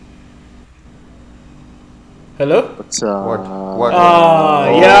Hello? What's What?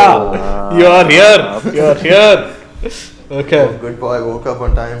 Yeah, you're here. You're here. Okay. Good boy, woke up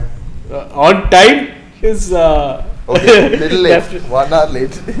on time. On time is. Okay, little late. defi- 1 hour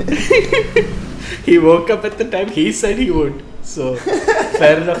late. He woke up at the time he said he would. So,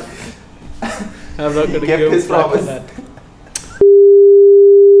 fair enough. I'm not going to kept give him his flak for promise. that.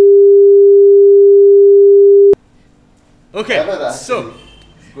 Okay, Never actually. so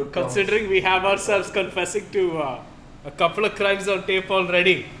Good considering we have ourselves confessing to a couple of crimes on tape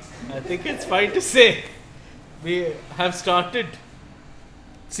already, I think it's fine to say we have started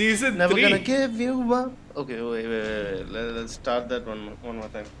season Never 3. gonna give you up. Okay, wait. Let's start that one more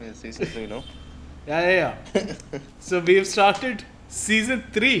time. Season 3, no? Yeah. So we've started season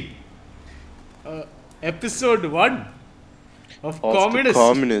 3, episode 1 of Of Communist. the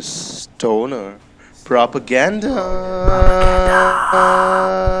communist stoner propaganda.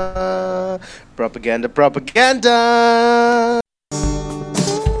 Propaganda.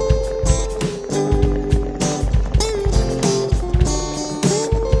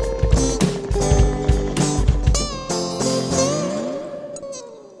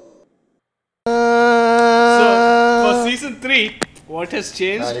 So for season 3, what has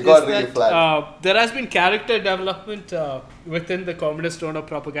changed Man, you is got really that flat. there has been character development within the communist stoner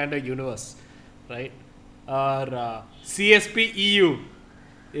propaganda universe, right? Or CSP EU,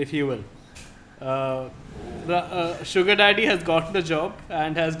 if you will. Sugar Daddy has gotten a job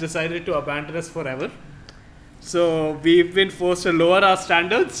and has decided to abandon us forever. So we've been forced to lower our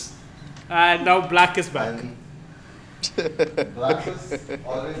standards, and now Black is back. And Black was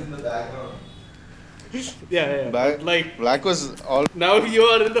always in the background. Yeah. Black, Like Black was all. now you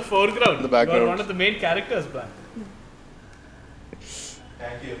are in the foreground. In the background. You are one of the main characters, Black.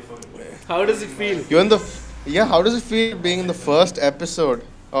 Thank you for. How does it feel? You're in the. Yeah, how does it feel being in the first episode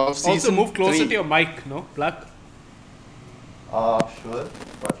of season Also move closer 3? to your mic, no? Black? Sure.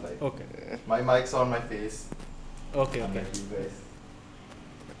 But like, Okay. my mic's on my face. Okay. Unlike you guys.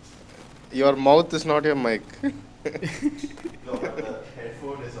 Your mouth is not your mic. No, but the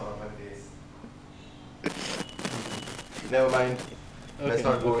headphone is on my face. Never mind. Let's Okay,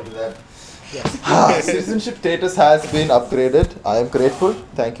 not go okay. into that. Yes. Citizenship status has been upgraded. I am grateful.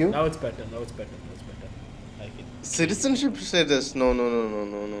 Thank you. Now it's better. Like it. Citizenship status? No.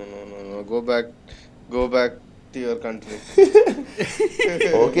 Go back to your country.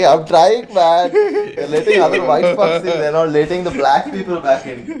 Okay, I'm trying, man. They're letting other white fucks in. They're not letting the black people back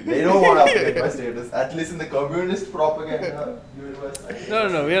in. They don't want to upgrade my status. At least in the communist propaganda universe.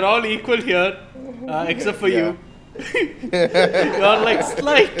 No. We are all equal here, except for Yeah. you. You're like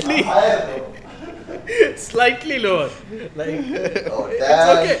slightly lower. Like Oh, it's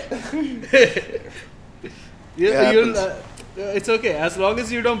damn. okay. It You'll, happens. it's okay as long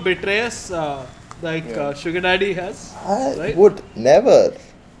as you don't betray us, like Sugar Daddy has. I Right? would never.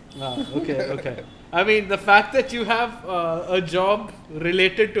 Okay. I mean, the fact that you have a job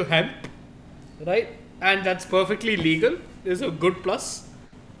related to hemp, right, and that's perfectly legal is a good plus.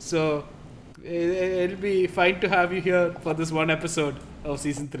 So it'll be fine to have you here for this one episode of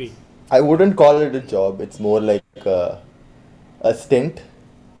season 3. I wouldn't call it a job. It's more like a stint.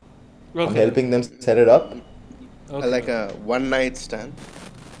 I'm Okay. helping them set it up. Okay. Like a one night stand.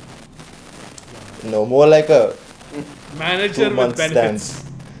 No, more like a Manager 2 with month benefits. stance.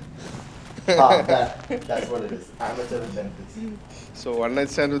 That's what it is. Amateur with benefits. So one night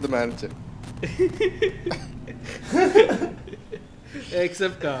stand with the manager.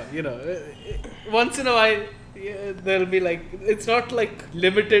 Except, once in a while, there'll be like, it's not like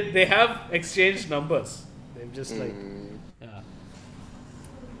limited. They have exchanged numbers. They've just like, yeah.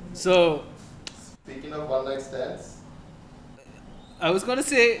 So, Speaking of one night stands, I was going to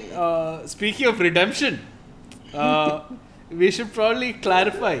say, speaking of redemption, we should probably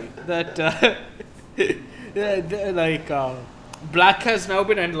clarify that, Black has now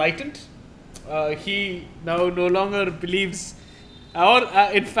been enlightened. He now no longer believes, or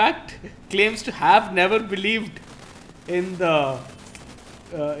in fact, claims to have never believed in the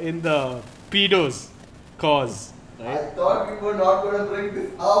pedos cause. I Right? thought we were not going to bring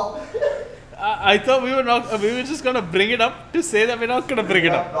this up. I thought we were just gonna bring it up to say that we're not gonna bring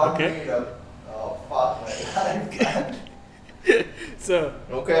it up. Not Okay. bring it up. Oh, fuck, man. So,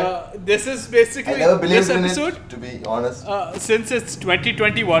 Okay. this is basically I never believed this in episode. it, to be honest. Since it's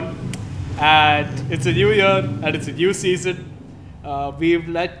 2021 and it's a new year and it's a new season,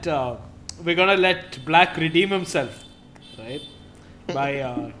 we're gonna let Black redeem himself, right?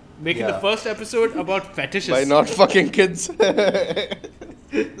 By making the Yeah. first episode about fetishes. By not fucking kids.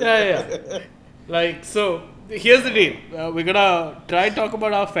 Yeah. Like, so here's the deal. We're gonna try and talk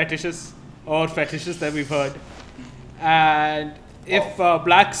about our fetishes. or fetishes that we've heard. And if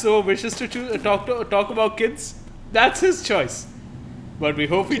Blackso wishes to talk about kids, that's his choice. But we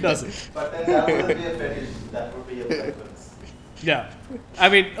hope he doesn't. But then that wouldn't be a fetish. That would be a preference. Yeah. I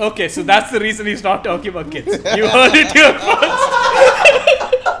mean, okay, so that's the reason he's not talking about kids. You heard it here first.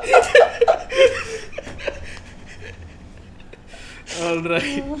 All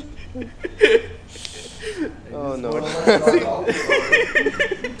right. Oh no.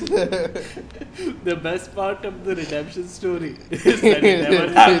 The best part of the redemption story is that it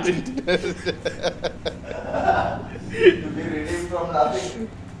never happened. To be redeemed from nothing.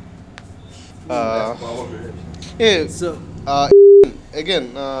 Uh, That's power of redemption. Hey, So,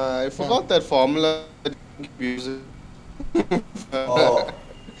 again, I forgot that formula that you keep using. Oh.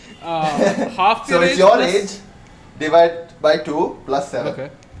 half So your it's age your plus- age divided by 2 plus 7. Okay.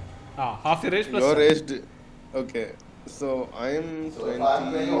 Half your age plus Your 7. age. Okay. So I am So if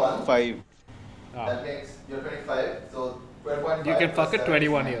I'm 21, 25. That makes you're 25. So 12.5. You can plus fuck a 7 is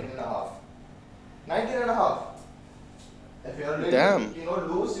 21 year. 19 and a half. 19 and a half. If you're little, Damn.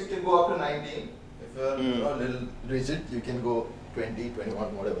 loose, you can go up to 19. If you're Mm. a little rigid, you can go 20,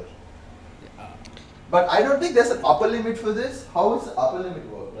 21, whatever. But I don't think there's an upper limit for this. How does the upper limit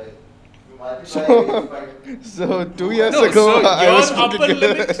work? Like, you multiply it by So 2 years No, ago, so I your was upper pretty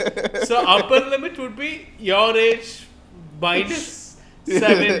good. limit. So upper limit would be your age minus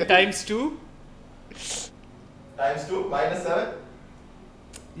 7 times 2. times 2 minus 7.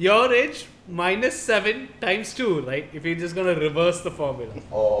 Your age minus 7 times 2, right? If you're just gonna reverse the formula.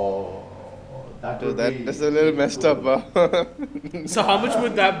 Oh, that Dude, would that be is a little messed up. So how much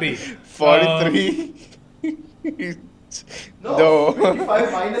would that be? 43. No, No.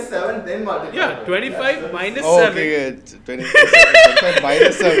 25 minus 7, then multiply. Yeah, by it. 25 That's minus Oh, 7 okay, good. 25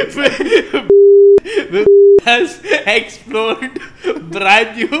 minus 7. has explored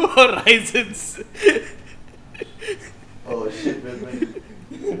brand new horizons. Oh shit, wait, wait.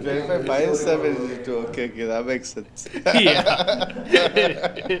 25 minus 7 is 2. Okay, that makes sense. Yeah.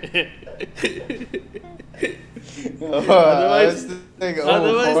 Otherwise,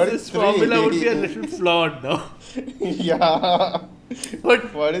 Otherwise, this formula would be a little flawed, no? Yeah. But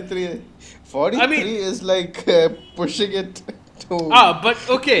 43. 43 I mean- is like pushing it to. but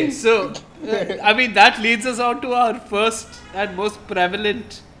okay, so I mean that leads us on to our first and most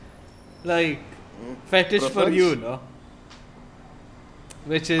prevalent, like, fetish for Preference? you, no?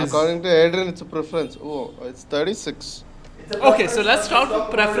 Which is According to Adrian, it's a preference. Oh, it's 36. It's a okay. So let's start with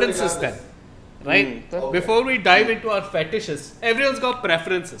talk about it preferences then, regardless. right? Okay. Before we dive into our fetishes, everyone's got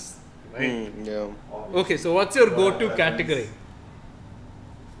preferences, right? Yeah. Okay, so what's your go-to category?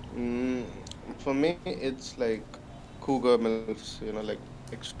 For me, it's like cougar milfs, like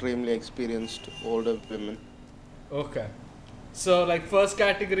extremely experienced older women. Okay. So, like, first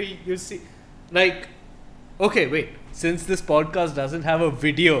category, you see, like, okay, wait. Since this podcast doesn't have a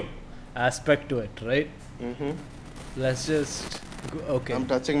video aspect to it, right? Mm-hmm. Let's just go, okay. I'm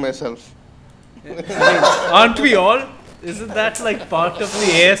touching myself. I mean, aren't we all? Isn't that like part of the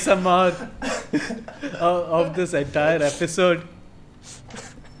ASMR of this entire episode?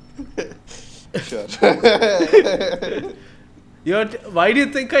 Sure. Why do you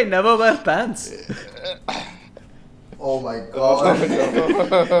think I never wear pants? Oh my god.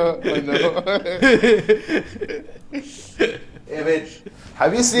 I know. Hey, wait.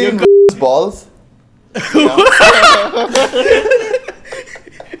 Have you seen You're balls?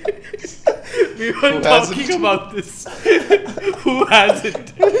 We were Who talking hasn't? about this. Who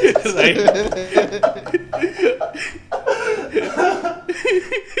hasn't? Right?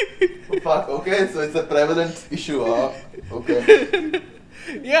 Fuck, okay, so it's a prevalent issue, huh? Okay.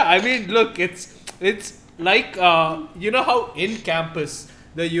 Yeah, I mean, look, it's like you know how in campus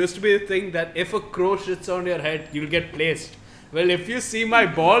there used to be a thing that if a crow shits on your head, you'll get placed. Well, if you see my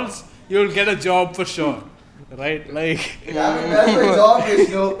balls, you'll get a job for sure, right? Like, Yeah, that's my job,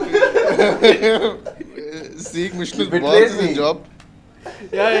 Vishnu. Seeing Vishnu's You balls betrayed is me. a job.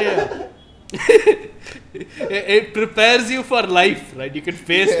 yeah. It prepares you for life, right? You can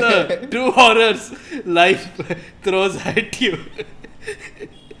face the true horrors life throws at you.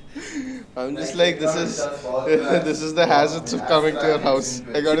 I'm just like, this is the hazards of coming to your house.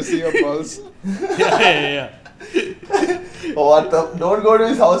 I gotta see your balls. Yeah. Oh, what the? Don't go to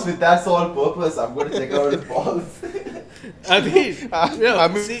his house with that sole purpose. I'm going to check out his balls. I mean, I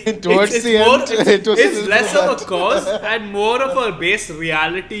mean, see, towards it's the more, end, it's, it was a it's little less of a bad. cause and more of a base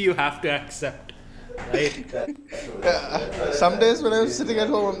reality you have to accept, right? Some days when I was sitting at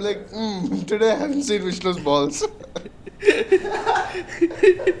home, I'm like, today I haven't seen Vishnu's balls.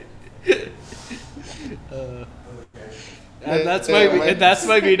 And that's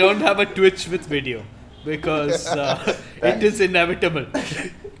why we don't have a Twitch with video, because it is inevitable.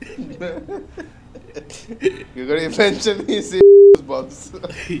 You're gonna eventually see balls.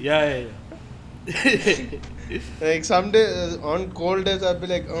 Yeah. Like someday on cold days, I'll be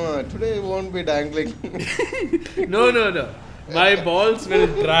like, today it won't be dangling. No. My balls will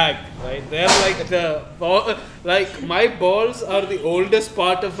drag, right? They're like my balls are the oldest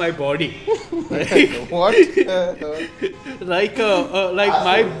part of my body. What? Like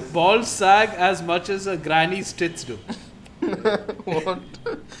my balls sag as much as a granny's tits do. What?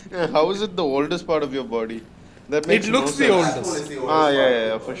 How is it the oldest part of your body? That makes It looks no the sense. oldest.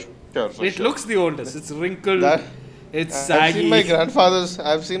 Yeah, for sure. It looks the oldest. It's wrinkled. That- It's I've seen my saggy. grandfather's.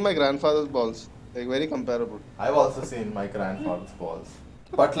 I've seen my grandfather's balls. Like very comparable. I've also seen my grandfather's balls.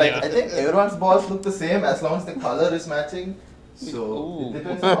 But like, Yeah. I think everyone's balls look the same as long as the color is matching. So Ooh. it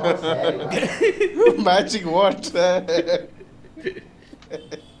depends on how much hair you have. Matching what? I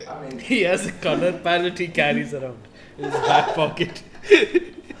mean, He has a color palette he carries around in his back pocket.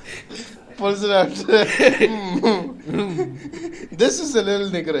 Pulls it out. This is a little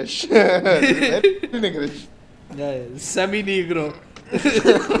niggerish. Very niggerish. Yeah, semi-negro.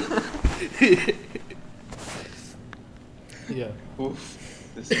 Yeah. Oof.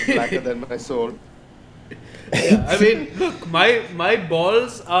 This is blacker than my soul. Yeah, I mean, look, my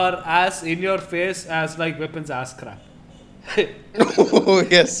balls are as in your face as like Vipin's ass crack. Oh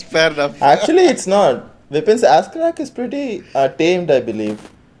yes, fair enough. actually, it's not. Vipin's ass crack is pretty tamed, I believe.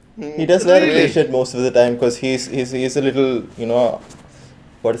 He does wear a Really? t-shirt most of the time because he's a little,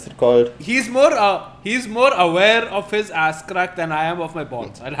 what is it called? He's more aware of his ass crack than I am of my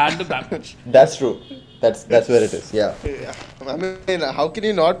balls. I'll handle that much. That's true. That's where it is. Yeah. Yeah. I mean, how can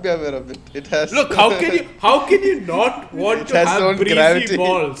you not be aware of it? It has. Look, how can you not want It to has its have own breezy gravity.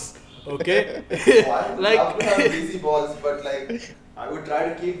 balls? Okay? Like, Like- to have easy balls, but like I would try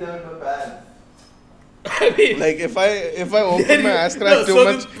to keep them in my pants. I mean, Like if I open my ass crack No, too so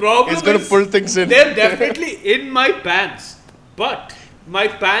the much, problem it's gonna is pull things in. they're definitely in my pants, but my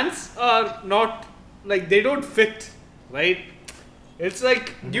pants are not like they don't fit, right? It's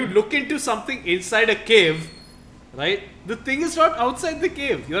like you look into something inside a cave, right? The thing is not outside the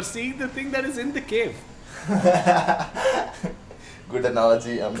cave. You're seeing the thing that is in the cave. Good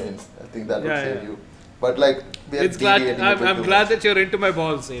analogy. I mean, I think that would Yeah, save yeah. you. But like, we are It's glad. deviating a bit I'm too glad much. that you're into my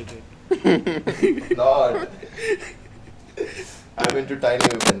balls, Adrian. Lord. I'm into tiny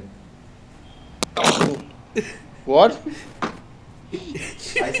women. What? I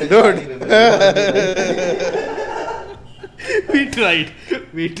said Dude. tiny women. We tried.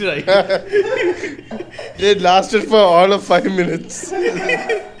 It lasted for all of 5 minutes.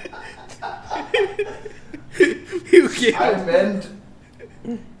 You came. I meant.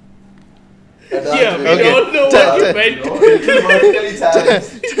 Yeah, we Okay. don't know what you meant. Vertically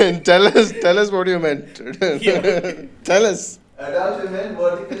challenged. tell us what you meant. Yeah. Tell us. Adult women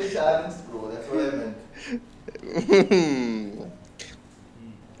vertically challenged, bro. That's what I meant.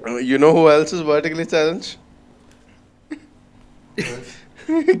 You know who else is vertically challenged?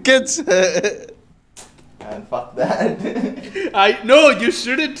 Kids. And fuck that. No, you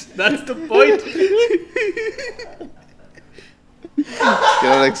shouldn't. That's the point.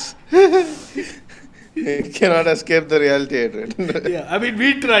 Cannot escape the reality, Adrian. Yeah, I mean,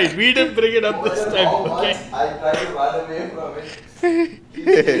 we tried. We didn't bring it up this time. How much Okay. I tried to run away from it.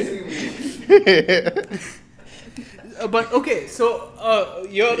 He's chasing me. But okay, so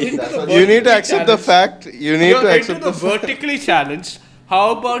you're into That's the what- You need to vertically accept the challenged. fact. You need You're to into accept the the fact. vertically challenged.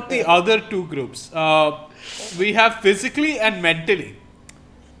 How about the other two groups? We have physically and mentally.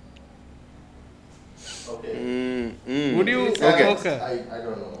 Okay. Would you? Okay. Okay. I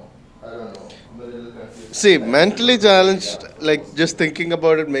don't know. I'm a little confused. See, mentally challenged, like just thinking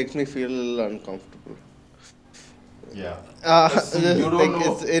about it makes me feel a little uncomfortable. Yeah. You don't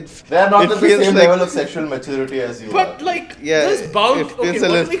know. It They are not it at the feels same like- level of sexual maturity as you But are. like, Yeah, this bound. it feels Okay, a what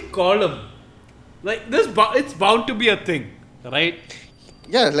do little- we call them? Like this, it's bound to be a thing, right?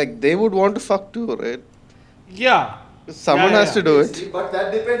 Yeah, like they would want to fuck too, right? Yeah. Someone Yeah, has yeah. to do it. See, but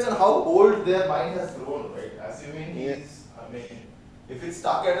that depends on how old their mind has grown, right? Assuming Yeah. if it's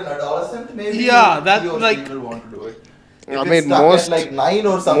stuck at an adolescent, maybe Yeah, that, he or like- she will want to do it. If I it's mean, stuck most- at like 9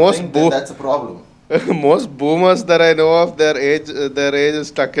 or something, most then that's a problem. Most boomers that I know of, their age is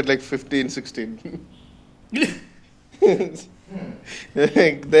stuck at like 15, 16.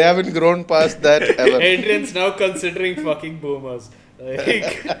 Like, they haven't grown past that ever. Adrian's now considering fucking boomers.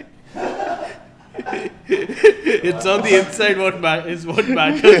 Like, it's on the inside is what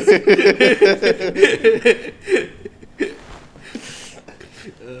matters.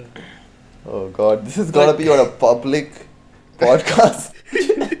 Oh god, this is gonna be on a public podcast.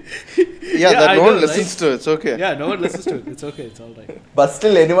 Yeah, that I no know, one listens right? to. It's okay. Yeah, no one listens to it. It's okay. It's all right. But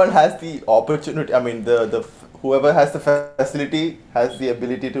still, anyone has the opportunity. I mean, whoever has the facility has the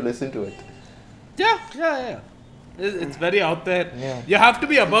ability to listen to it. Yeah. It's very out there. Yeah. You have to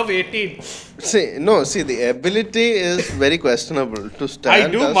be above 18. See, the ability is very questionable to stand. I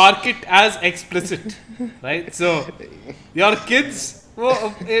do mark it as explicit, right? So, your kids,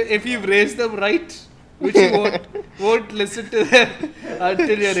 if you've raised them right, which you won't listen to them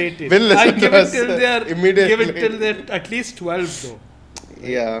until you're 18. Will listen I to give us it till they're immediately. Give it till they're at least 12 though.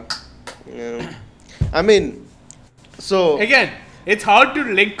 Yeah. I mean, so Again, it's hard to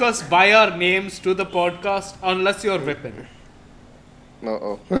link us by our names to the podcast unless you're whipping.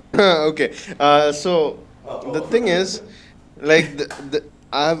 no. Okay. So the thing is, like,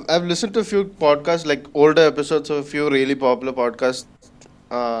 I've listened to a few podcasts, like older episodes of a few really popular podcasts.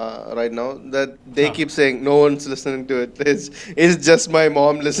 Right now, that they keep saying no one's listening to it. It's just my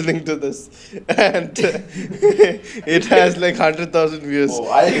mom listening to this, and it has like 100,000 views. Oh,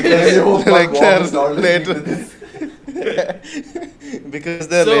 I really hope my Like mom their is not listening later- to this. Because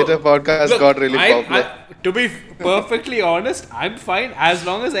their So, later podcast look, got really popular. to be perfectly honest, I'm fine as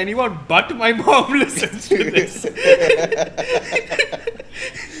long as anyone but my mom listens to this.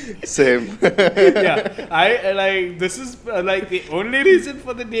 Same. Yeah, I like this is like the only reason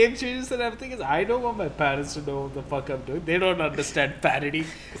for the name changes and everything is I don't want my parents to know what the fuck I'm doing. They don't understand parody.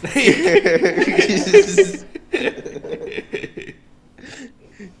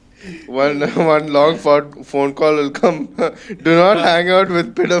 One long phone call will come. Do not hang out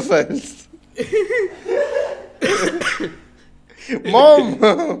with pedophiles.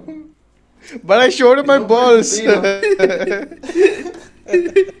 Mom, but I showed him my balls.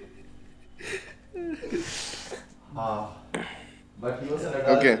 But he was an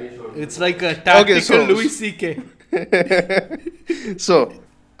adult. Okay. when he showed me. It's like a tactical so- Louis C.K. So,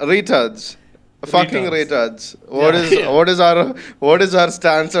 retards. Fucking retards. Yeah. What is our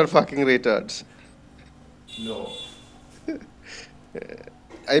stance on fucking retards? No.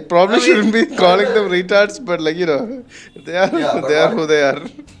 I probably shouldn't be calling them retards, but like they are Yeah, but they are what- who they are.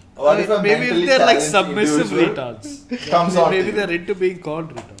 What if a Maybe mentally if they're like challenged submissive individual retards. comes on to Maybe you? they're into being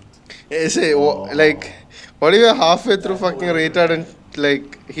called retards. Say, like, what if you're halfway through fucking retard and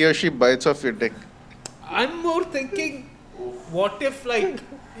like he or she bites off your dick? I'm more thinking, what if like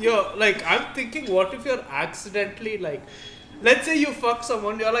I'm thinking, what if you're accidentally like, let's say you fuck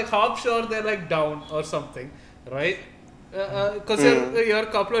someone, you're like half sure they're like down or something, right? Because you're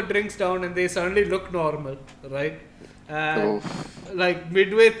a couple of drinks down and they suddenly look normal, right? And like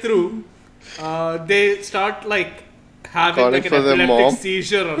midway through, they start like having Calling like an for their epileptic mom.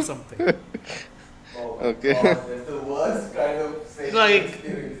 seizure or something. Oh my Okay. God, that's the worst kind of sexual Like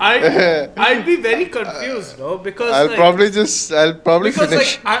experience. I'd be very confused, no? Because I'll like, probably because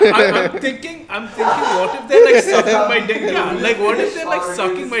finish. like I'm thinking, what if they're like sucking my dick? Yeah, like what if they're like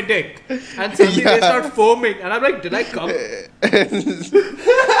sucking my dick and suddenly they start foaming and I'm like, did I come?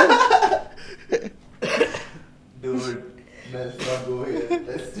 Dude, let's not go here.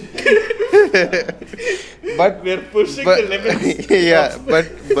 Let's but We're pushing but the limits. yeah,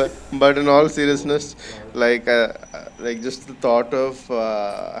 but in all seriousness, like just the thought of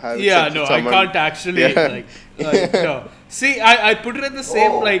having Yeah, sex no, with I someone, can't actually Yeah. like no. See, I put it in the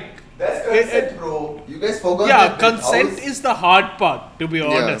same Oh, like. That's it- consent, bro. You guys forgot Yeah, that. consent is the hard part, to be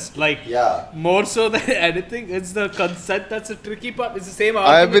honest. Like, Yeah. more so than anything, it's the consent that's the tricky part. It's the same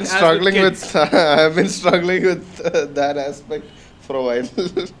I have been argument as struggling kids. with I have been struggling with that aspect for a while.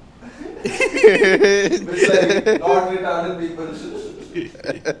 It's like not retarded people.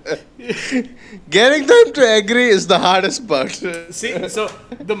 Getting them to agree is the hardest part. See, so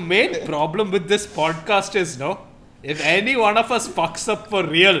the main problem with this podcast is, no, if any one of us fucks up for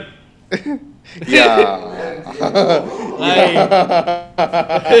real, Yeah. like,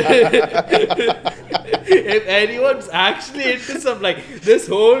 if anyone's actually into some, like, this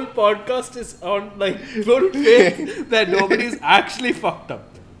whole podcast is on, like, full faith that nobody's actually fucked up.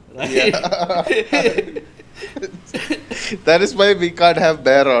 Right? That is why we can't have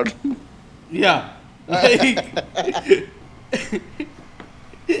bear on. Yeah. Like,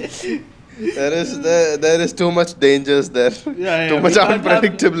 There is too much dangers there. Yeah, Too we much can't have-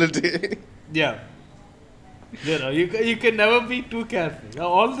 unpredictability. yeah. You know, you can never be too careful. Now,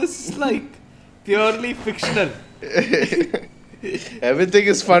 all this is like purely fictional. Everything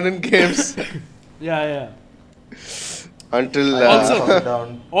is fun and games Yeah. until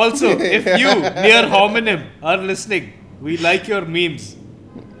Also, if you, near homonym, are listening, we like your memes.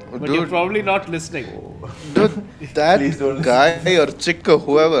 but you're Dude. probably not listening. Dude, that Please don't guy or chick or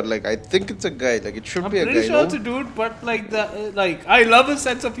whoever, like, I think it's a guy. Like, it should I'm be a pretty guy. sure No? it's a dude, but like I love his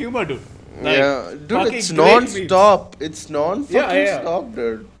sense of humor, dude. Like, Yeah, dude, fucking it's great memes. non-stop. It's non-fucking Yeah. stop,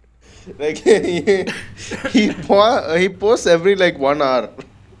 dude. Like, he posts every, like, 1 hour.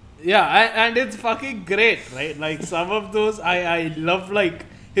 Yeah, and it's fucking great, right? Like some of those, I love. Like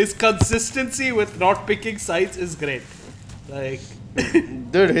his consistency with not picking sides is great. Like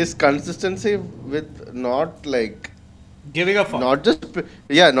Dude, his consistency with not, like, giving a fuck. not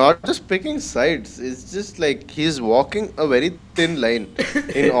just picking sides. It's just like he's walking a very thin line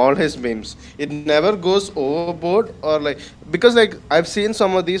in all his memes. It never goes overboard or like because like I've seen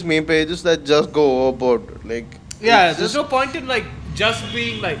some of these meme pages that just go overboard. Like Yeah, it's there's just no point in like just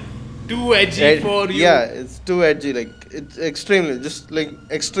being like too edgy for you. Yeah, it's too edgy. Like it's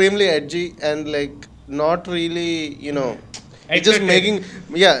extremely edgy and like not really it's just Entertaining.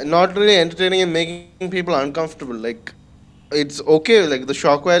 not really entertaining and making people uncomfortable. Like it's okay. Like the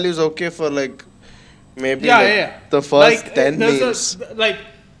shock value is okay for like maybe the first Like 10 there's memes. like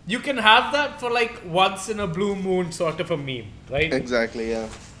you can have that for like once in a blue moon sort of a meme, right? Exactly. Yeah.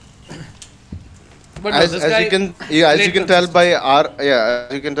 But no, As this as guy you can as you great can tell consistency. by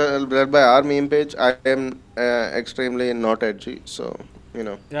as you can tell by our meme page, I am extremely not edgy. So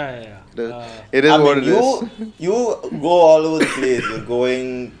Yeah. it is, Uh, it is I what mean, it is. you go all over the place. You're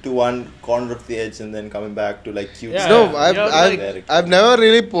going to one corner of the edge and then coming back to like cute Yeah, stuff. No, I've, yeah, I've, like- I've never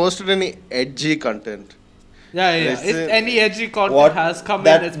really posted any edgy content. Yeah. It's, If any edgy content What has come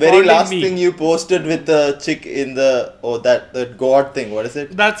that in, it's very probably last me. thing you posted with the chick in the that god thing. What is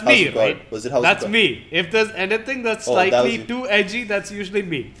it? That's House me, of God. right? Was it House That's of God? me. If there's anything that's Oh, that was slightly you. too edgy, that's usually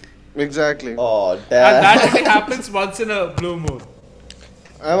me. Exactly. Oh And damn! that only happens once in a blue moon.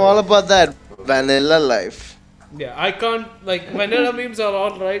 I'm all about that vanilla life. Yeah, I can't like vanilla memes are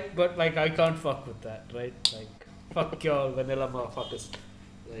all right, but like I can't fuck with that, right? Like fuck y'all vanilla motherfuckers.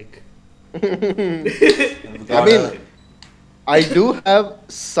 Like I mean, I do have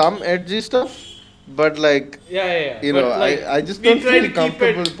some edgy stuff, but like yeah. but, like, I just we don't try feel to keep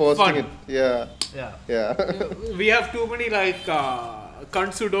comfortable it posting fun. it. Yeah, Yeah. yeah. We have too many like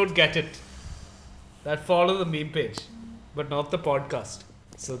cunts who don't get it that follow the meme page, but not the podcast.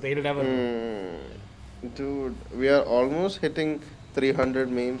 So they'll never know. Dude, we are almost hitting 300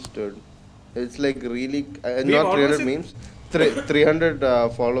 memes, dude. It's like really, We've not almost 300 hit- memes, 300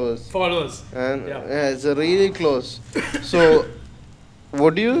 followers. Followers. And Yeah. it's really close. So,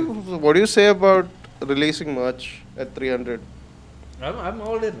 what do you say about releasing merch at 300? I'm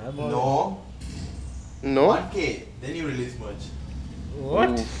all in. I'm all No, No? 1K. Then you release merch. in. What?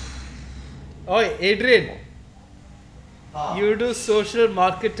 Oof. Oh, Adrian, Ah. you do social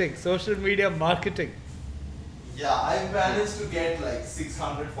marketing, social media marketing. Yeah, I managed to get like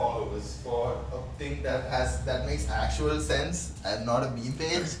 600 followers for a thing that makes actual sense and not a meme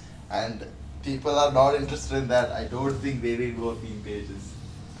page. And people are not interested in that. I don't think they will go meme pages.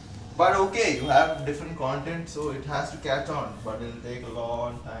 But okay, you have different content, so it has to catch on. But it'll take a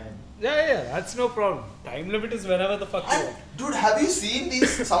long time. Yeah, that's no problem. Time limit is whenever the fuck you And, want. dude, have you seen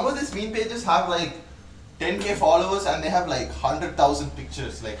these? Some of these meme pages have like 10K followers and they have like 100,000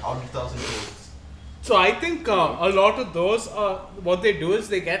 pictures, like 100,000 posts. So I think a lot of those what they do is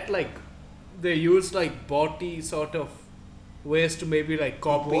they use like botty sort of ways to maybe like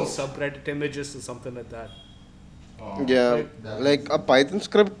copy Post? subreddit images or something like that. Oh, Yeah, that's- like a Python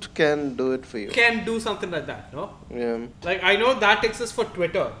script can do it for you. Can do something like that, no? Yeah. Like I know that exists for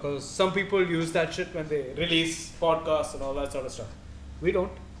Twitter because some people use that shit when they release podcasts and all that sort of stuff. We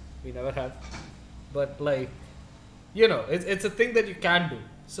don't. We never have. But like, it's a thing that you can do.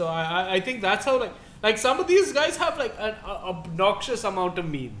 So I think that's how like some of these guys have like an obnoxious amount of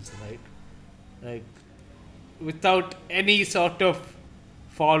memes, right? Like without any sort of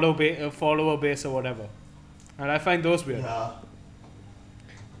follower base or whatever. And I find those weird. Yeah.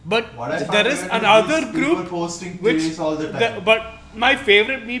 But What I there find is weird another these people group posting which tweets all the time. but my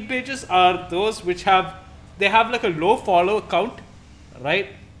favorite meme pages are those which have like a low follower count, right?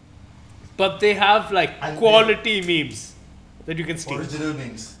 But they have like And quality memes that you can steal. Original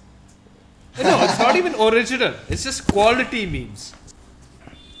memes. No, it's not even original. It's just quality memes.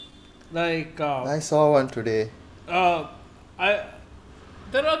 Like I saw one today. there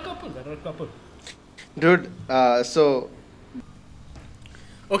are a couple. Dude, so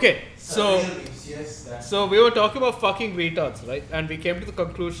Okay, so Yes, that's so we were talking about fucking retards, right? And we came to the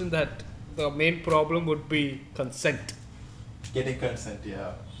conclusion that the main problem would be consent. getting consent,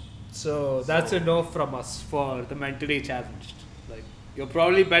 yeah. So that's a no from us for the mentally challenged. Like you're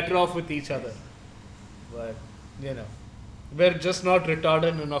probably better off with each other, but We're just not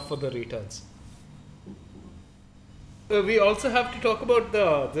retarded enough for the retards. We also have to talk about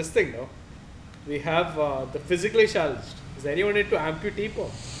this thing now. We have the physically challenged. Is anyone into amputee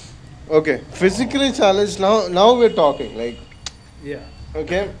porn? Okay, physically challenged. Now we're talking. Like, Yeah.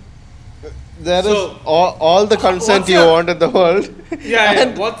 okay, there is So, all the consent what's you your- want in the world. Yeah.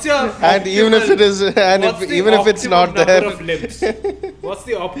 And, What's your and even if optimal- it is, and what's if, the even if it's optimum not number there, of limbs? What's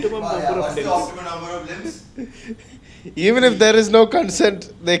the optimum number of What's the limbs? optimum number of limbs? even if there is no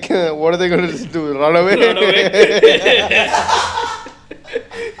consent, they can. What are they going to do? Run away? Run away.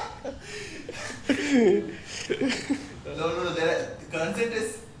 No. Consent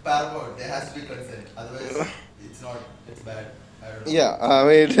is paramount. There has to be consent. Otherwise, it's not. It's bad. I don't know. Yeah, I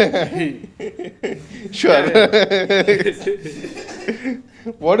mean, sure.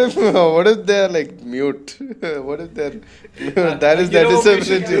 What if they're like mute? What if they're that is You know, we should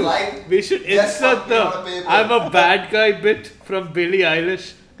substitute. do like- We should Yes, insert fuck me on a the paper. "I'm a bad guy" bit from Billie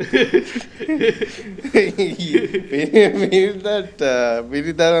Eilish. We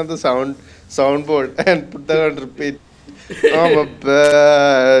need that on the soundboard and put that on repeat. I'm a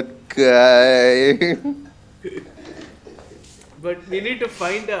bad guy. But we need to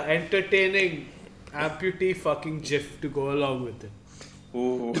find a entertaining amputee fucking GIF to go along with it.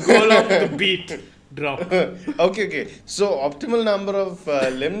 Ooh. To go along with the beat drop. Okay. So optimal number of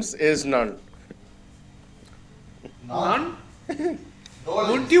limbs is none. None? No Wouldn't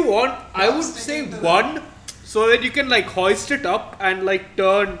limbs. you want? I would say Sticking to the- one, so that you can like hoist it up and like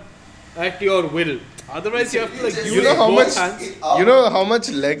turn at your will. Otherwise, you have to like You use know how both much- hands. You know how much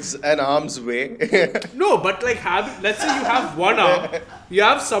legs and arms weigh? No, but like let's say you have one arm, you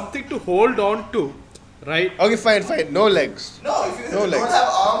have something to hold on to, right? Okay, fine. No legs. No, if you No don't legs. have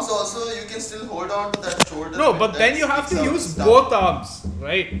arms, also you can still hold on to that shoulder. No, bit but that then you have to sticks out use and stuff. both arms,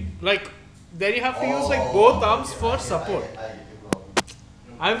 right? Like, then you have to use like both arms okay, for I get- support. I get your problem.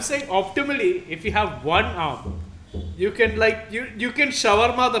 I'm saying optimally, if you have one arm, you can like you can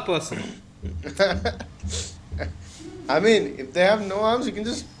shawarma the person. I mean, if they have no arms, you can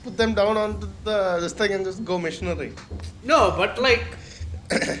just put them down onto this thing and just go missionary. No, but like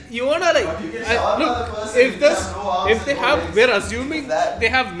you wanna like But you can shawarma the look person if if this they have no arms if they and no have legs. we're assuming That- they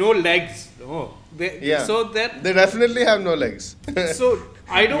have no legs. No, Yeah. so they're They definitely have no legs. so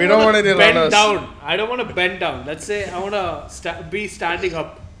I don't We don't want want to any bend runners. down. I don't want to bend down. Let's say I want to be standing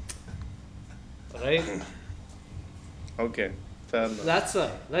up. Right? Okay, fair enough. That's why.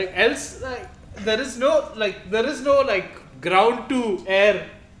 Like else, like there is no ground to air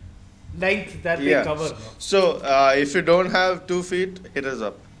length that they Yeah. cover. So, if you don't have 2 feet, hit us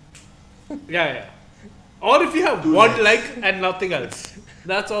up. Yeah. Or if you have one leg and nothing else,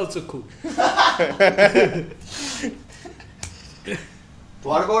 that's also cool.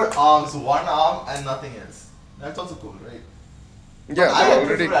 What about arms? One arm and nothing else. That's also cool, right? Yeah, I they're would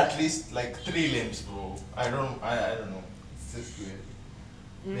already. prefer at least like 3 limbs, bro. I don't know. It's just weird.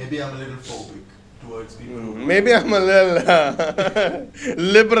 Maybe I'm a little phobic towards people. who- Maybe I'm a little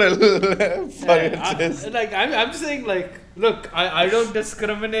liberal for your taste. I'm saying like, look, I don't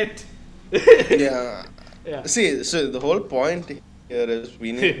discriminate. Yeah. Yeah. See, so the whole point here is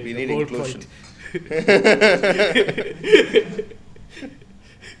we need The whole inclusion.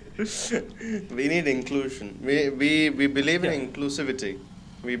 We need inclusion. We believe in inclusivity.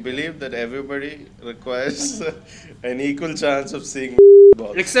 We believe that everybody requires an equal chance of seeing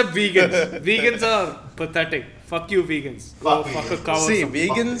balls. Except vegans. Vegans are pathetic. Fuck you, vegans. Go Fuck fuck a vegans. cow. or See, something.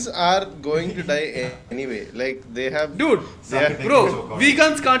 vegans are going to die anyway. Like they have. Dude, Yeah. bro,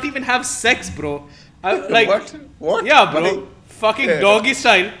 vegans can't even have sex, bro. Like, What? yeah, bro. Buddy? Fucking Yeah. doggy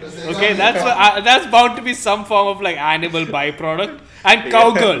style. Okay, that's bound to be some form of like animal byproduct. And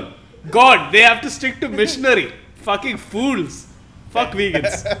cowgirl. God, they have to stick to missionary. Fucking fools. Fuck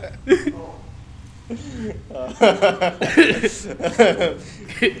vegans.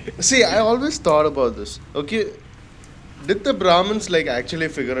 See, I always thought about this. Okay, did the Brahmins like actually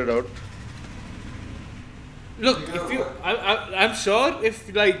figure it out? Look, if you, I'm sure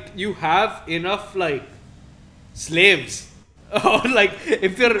if like you have enough like slaves, or like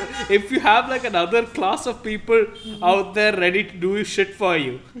if you have like another class of people out there ready to do shit for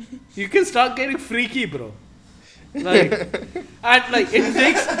you, you can start getting freaky, bro. Like, and like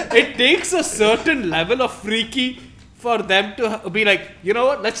it takes a certain level of freaky for them to be like, you know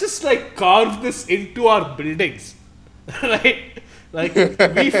what? Let's just like carve this into our buildings, right? Like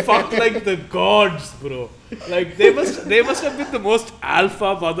we fuck like the gods, bro. Like they must have been the most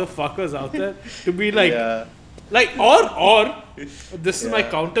alpha motherfuckers out there to be like, Yeah. like or this is my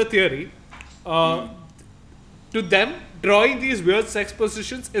Yeah. counter theory. To them, drawing these weird sex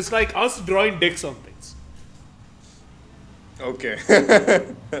positions is like us drawing dicks on things. Okay.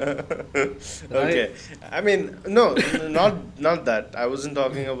 Right? Okay. I mean, no, not that. I wasn't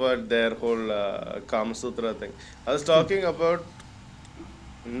talking about their whole Kama Sutra thing. I was talking about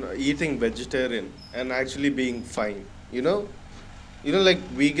eating vegetarian and actually being fine. Like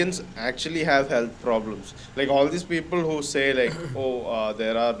vegans actually have health problems. Like all these people who say like, oh,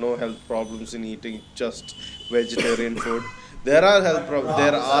 there are no health problems in eating just vegetarian food. There are health problems.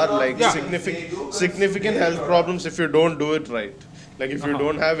 There are like Yeah. significant health problems if you don't do it right. Like if you Uh-huh.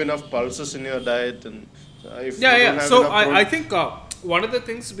 don't have enough pulses in your diet, and if Yeah, you don't yeah. have So enough I think one of the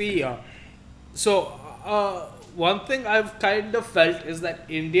things so one thing I've kind of felt is that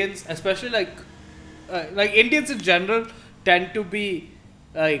Indians, especially like Indians in general, tend to be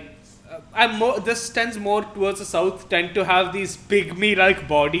like I'm more. This tends more towards the south. Tend to have these pygmy-like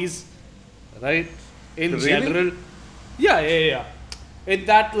bodies, right? In Really? general, yeah. In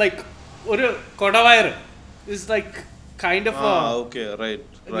that like, or Kodavair is like kind of a okay, right.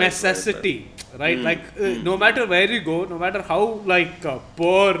 necessity, right? Like no matter where you go, no matter how like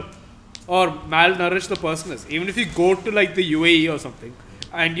poor or malnourished the person is, even if you go to like the UAE or something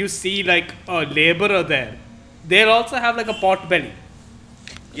and you see like a laborer there, they'll also have like a pot belly.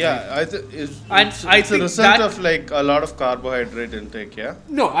 Yeah, I think it's, And it's, I it's a think result that- of like a lot of carbohydrate intake. Yeah.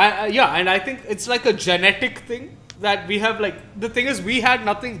 No, yeah, and I think it's like a genetic thing that we have. Like the thing is, we had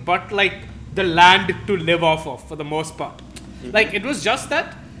nothing but like the land to live off of for the most part. Like it was just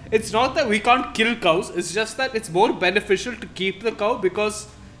that it's not that we can't kill cows. It's just that it's more beneficial to keep the cow because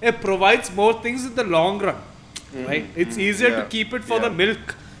it provides more things in the long run. Right? It's easier to Yeah. keep it for Yeah. the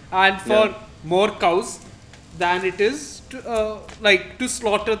milk and for Yeah. more cows than it is to like to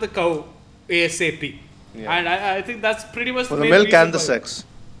slaughter the cow ASAP. Yeah. And I think that's pretty much For the main milk reason and the why- sex.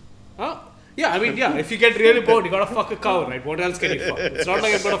 Huh? Yeah, I mean, yeah, if you get really bored, you gotta fuck a cow, right? What else can you fuck? It's not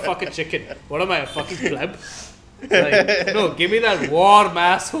like I'm gonna fuck a chicken. What am I, a fucking pleb? Like, no, give me that warm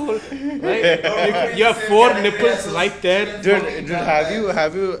asshole, right? You have four nipples right there. Dude, have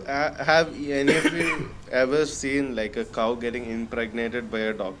any of you ever seen like a cow getting impregnated by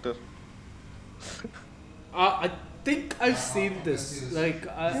a doctor? I think I've seen this. Like,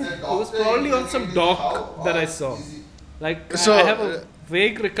 it was probably on some doc that I saw. Like, So, I have a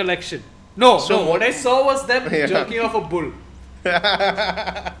vague recollection. No, so- what I saw was them Yeah. jerking off a bull.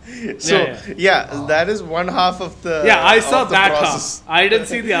 So Yeah, that is one half of the Yeah, I saw of the that process. half. I didn't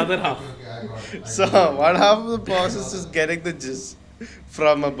see the other half. So one half of the process is getting the jizz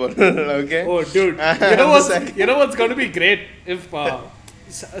from a bull. Okay. Oh, dude! And the second- You know what's going to be great if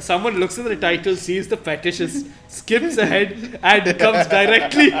someone looks at the title, sees the fetishes, skips ahead, and comes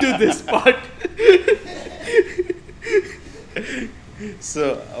directly to this part.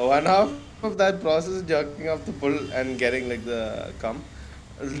 So one half of that process is jerking off the bull and getting like the cum.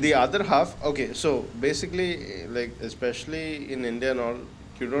 The other half, okay. So basically, like especially in India and all,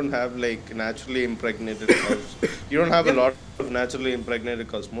 you don't have like naturally impregnated cows. You don't have a lot of naturally impregnated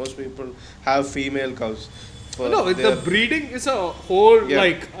cows. Most people have female cows. For No, the their- breeding is a whole Yeah.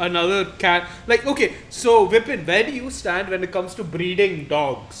 like another cat. Like, okay, so Vipin, where do you stand when it comes to breeding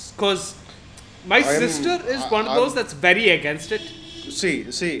dogs? Because my sister is one of those that's very against it.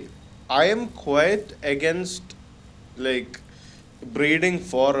 See, I am quite against like breeding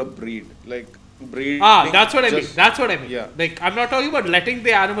for a breed. Like breeding. That's what I mean. just- That's what I mean. Yeah. Like, I'm not talking about letting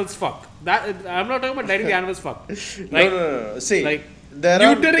the animals fuck. I'm not talking about letting the animals fuck. No, Like, no. See, like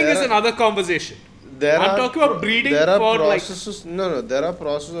neutering neutering is another conversation. I'm talking about breeding there are for like. processes. No. There are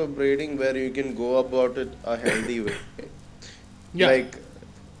processes of breeding where you can go about it a healthy way. Yeah. Like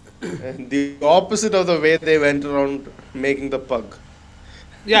the opposite of the way they went around making the pug.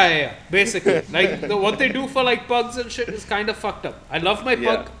 Yeah. Basically, like what they do for like pugs and shit is kind of fucked up. I love my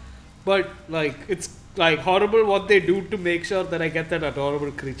Yeah. pug, but like it's like horrible what they do to make sure that I get that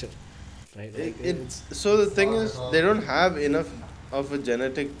adorable creature. Right? Like, it's So the thing is, they don't have enough of a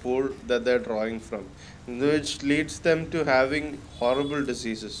genetic pool that they're drawing from, which leads them to having horrible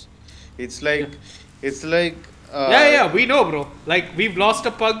diseases. It's like, it's like. yeah, we know, bro. Like we've lost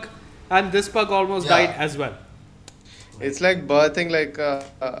a pug, and this pug almost Yeah. died as well. It's like birthing like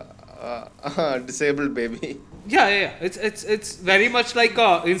a disabled baby. Yeah. It's very much like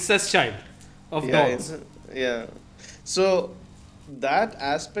a incest child of dogs. Yeah. So that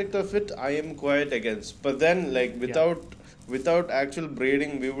aspect of it, I am quite against. But then, like without actual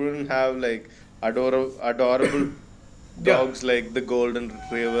breeding, we wouldn't have like adorable dogs like the golden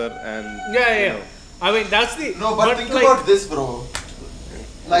retriever and Yeah. I mean that's the No, but think like, about this, bro.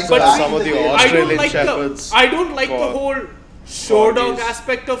 Like But back some in of the day- Australian I shepherds don't like the for- whole show dog corgis.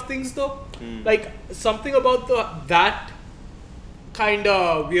 aspect of things though. Like something about that kind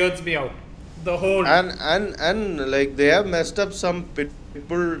of weirds me out. the whole. And like they have messed up some pit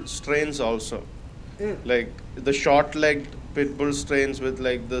bull strains also. Mm. Like the short-legged pit bull strains with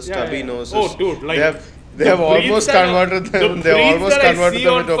like the Yeah, stubby yeah. noses. Oh, dude, like They have almost converted the them. They have breeds almost that I converted see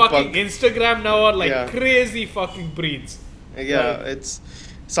them on into a fucking pug. Instagram now are like Yeah. crazy fucking breeds. Yeah, Like, it's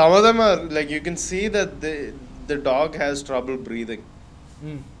some of them are like you can see that the dog has trouble breathing.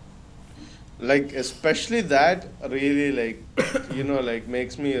 mm. Like especially that really like like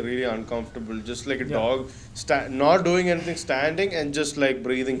makes me really uncomfortable. Just like a Yeah. dog not doing anything, standing and just like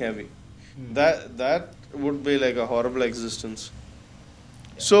breathing heavy. That would be like a horrible existence.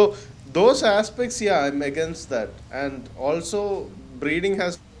 So those aspects, yeah, I'm against that. And also breeding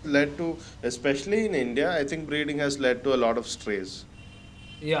has led to, especially in India, I think breeding has led to a lot of strays.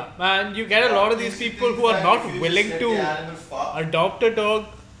 Yeah, and you get a lot of these people who are not willing to adopt a dog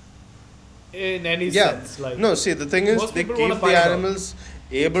in any Yeah. sense. Like, No, see, the thing is, most they people keep wanna the buy a dog. animals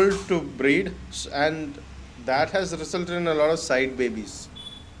able to breed, and that has resulted in a lot of side babies.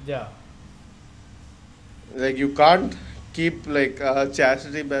 yeah, Like, you can't keep like a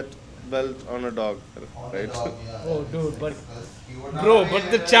chastity belt on a dog, right? Oh, dude, but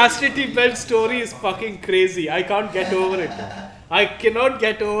the chastity belt story is fucking crazy. I can't get over it. I cannot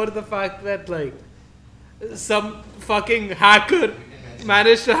get over the fact that like some fucking hacker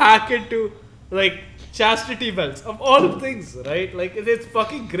managed to hack into like chastity belts of all things, right? Like it's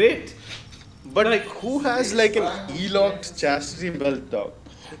fucking great. But Like- who has like an e-locked chastity belt dog?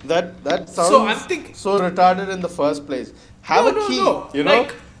 That sounds So I'm thinking- so retarded in the first place. Have a key, you know?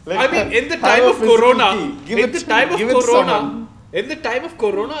 I mean, in the have time a of physical Corona, key. Give in it- the time of give it Corona, someone. in the time of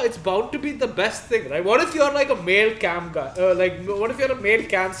Corona, it's bound to be the best thing, right? What if you're like a male cam guy? What if you're a male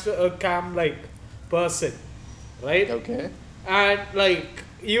cam like person, right? Okay. And like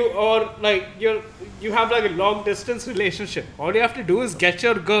you you have like a long distance relationship. All you have to do is get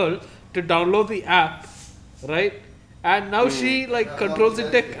your girl to download the app, right? And now she like controls the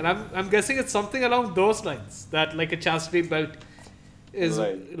dick, and I'm guessing it's something along those lines that like a chastity belt is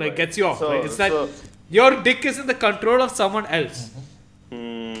Right. gets you off. So- Right? It's that so- your dick is in the control of someone else.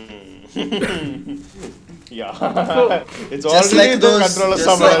 Yeah. So- It's Just already like in the those- control of just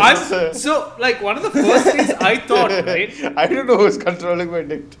So someone like- else. I'm so like one of the first things I thought, right? I don't know who's controlling my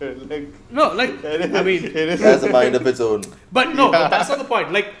dick. Like, No, like I mean, it is- It has a mind of its own. but no, but that's not the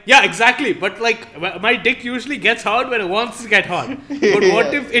point. Like, yeah, exactly. But like, my dick usually gets hard when it wants to get hard. But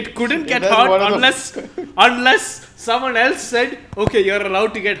what Yeah. if it couldn't get That's hard one of the- unless someone else said, okay, you're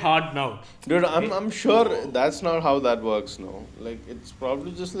allowed to get hard now. Dude, I'm sure that's not how that works. No, like it's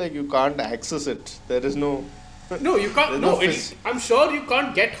probably just like you can't access it. There is no. No, you can't. There's No, no it's, I'm sure you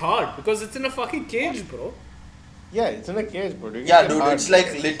can't get hard because it's in a fucking cage, bro. Yeah, it's in a cage, but you can Yeah, get dude, hard. it's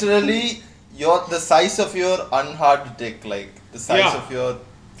like literally the size of your unhard dick, like the size Yeah. of your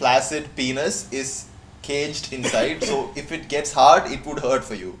flaccid penis is caged inside. So if it gets hard, it would hurt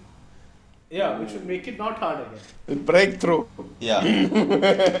for you. Yeah, which would make it not hard again. Breakthrough. Yeah.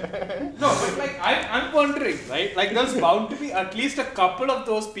 No, but like I'm wondering, right? Like there's bound to be at least a couple of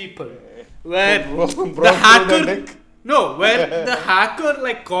those people where Broke through the their hacker dick. no, where the hacker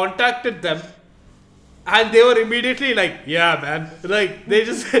like contacted them and they were immediately like, yeah, man. Like they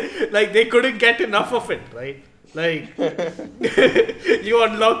just like they couldn't get enough of it, right? Like you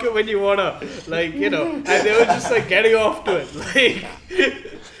unlock it when you wanna, like, and they were just like getting off to it.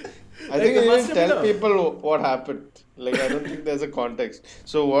 Like I think there you must need have to tell been a- people what happened. Like I don't think there's a context.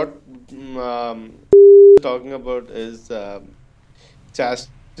 So what talking about is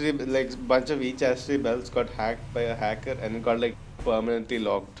chastity, like bunch of e-chastity belts got hacked by a hacker and it got like permanently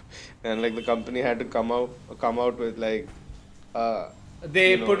locked, and like the company had to come out with like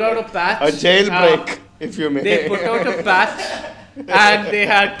they put out like a patch. a jailbreak, if you may. They put out a patch and they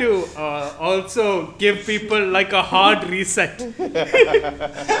had to also give people like a hard reset.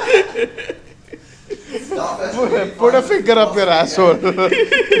 Put a finger up your asshole.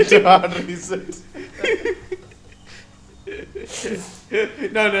 To hard reset.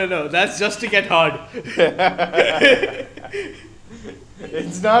 No, that's just to get hard.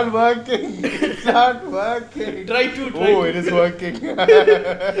 It's not working. It's not working. Try to. Oh, it is working.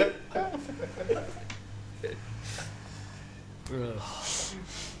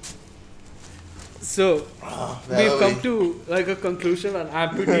 So where we've were come we? to like a conclusion on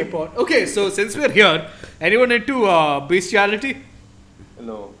amputee pod. Okay, so since we're here, anyone into bestiality?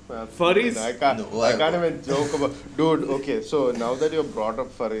 No, Furries? I can't. No, I I can't even joke about. Dude, okay. So now that you brought up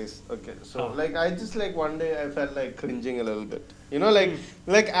furries, okay. So Huh. like, I just like one day I felt like cringing a little bit. You know,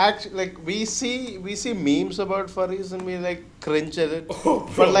 Hmm. like we see memes about furries and we like cringe at it. Oh,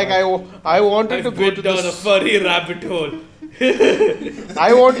 bro. But like I wanted I've to go been to down a this. furry rabbit hole.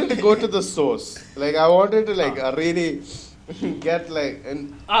 I wanted to go to the source. Like I wanted to really get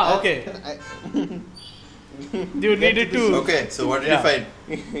and okay. I, You needed to. Okay, so what did Yeah. you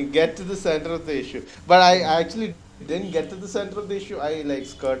find? get to the center of the issue. But I actually didn't get to the center of the issue. I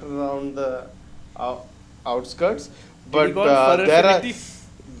skirted around the outskirts. But you got for there are, affinity?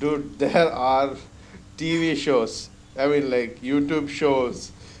 dude, there are TV shows. I mean, YouTube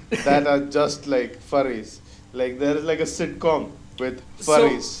shows that are just like furries. Like there is a sitcom with So-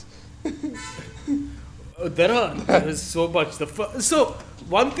 furries. There is so much. So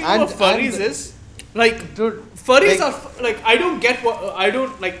one thing And- about furries and- is like Dude, furries like- are I don't get what I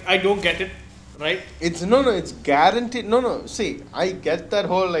don't get it, right? It's it's guaranteed. No. See, I get that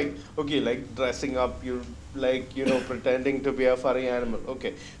whole dressing up, you pretending to be a furry animal.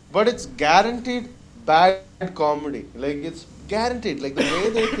 Okay, but it's guaranteed bad comedy. It's guaranteed. The way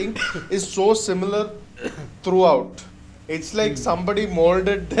they think is so similar throughout. It's like somebody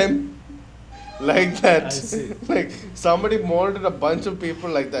molded them like that. I see. Somebody molded a bunch of people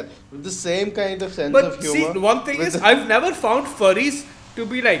like that with the same kind of sense But of see, humor. one thing with is the- I've never found furries to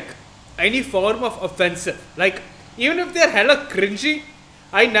be any form of offensive. Even if they're hella cringy,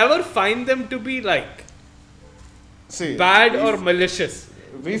 I never find them to be see, bad we- or malicious.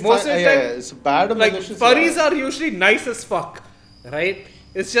 we Most find, of the yeah, time, yeah, it's bad or malicious, furries yeah. are usually nice as fuck, right?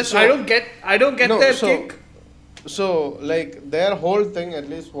 It's just So- I don't get No, their so- kick. So their whole thing, at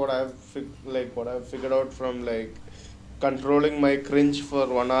least what I've figured out from controlling my cringe for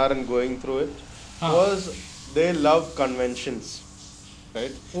 1 hour and going through it was they love conventions,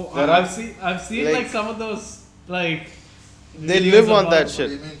 right? There are- I've seen like- some of those they videos live on about- that What shit.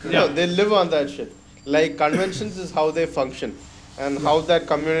 do you mean No, Yeah. they live on that shit. Conventions is how they function and how that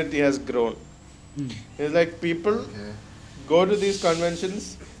community has grown. It's people Okay. go to these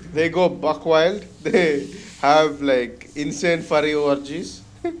conventions, they go buck wild, they have insane furry orgies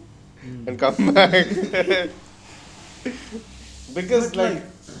and come back. Because But,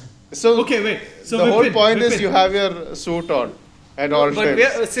 so Okay, wait. So the whole Vipin, point is Vipin. you have your suit on at all But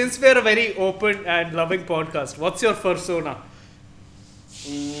times. since we're a very open and loving podcast, what's your persona?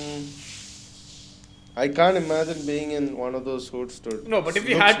 Mm, I can't imagine being in one of those suits, dude. No, but if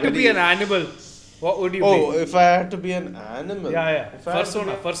you Looks had to be very- an animal, what would you Oh, be? if I had to be an animal. Yeah, yeah. If I had to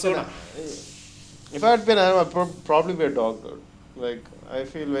Persona, be persona. If I had to be an animal, I'd probably be a dog, dude. I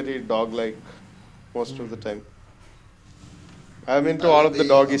feel very dog-like most of the time. I'm into all of the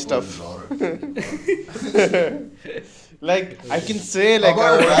doggy stuff. I can say How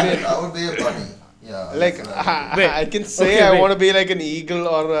about a I rabbit? I would be a bunny. Yeah. that's an animal. Wait. I can say Okay, I wait. want to be like an eagle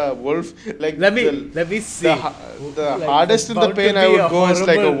or a wolf. Let me see. The Like, hardest in the about to pain I be would a go is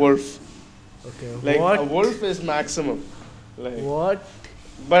like a horrible- wolf. Okay. A what? wolf is maximum. What?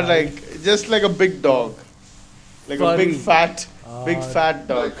 But just like a big dog. A Furry. big fat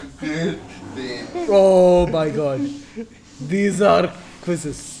dog. Like Great Dane. Oh my god. These are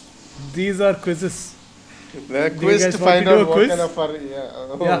quizzes. These are quizzes. The Do you quiz guys to want find to do out a what quiz? kind of furry. Yeah.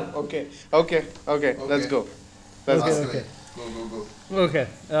 Oh, Yeah. Okay. Let's go. Let's Okay, go. Ask okay. away. Go. Okay.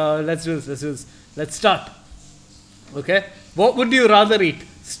 Let's do this. Let's start. Okay. What would you rather eat?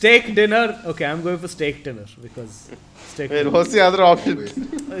 Steak dinner? Okay, I'm going for steak dinner because steak Wait, dinner. what's the other option? Wait.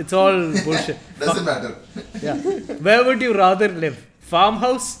 It's all bullshit. Doesn't matter. Yeah. Where would you rather live?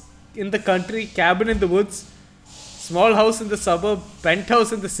 Farmhouse in the country, cabin in the woods, small house in the suburb,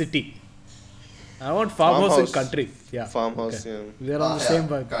 penthouse in the city. I want farmhouse in Farmhouse. country. Yeah. Farmhouse, Okay. yeah. We're on the same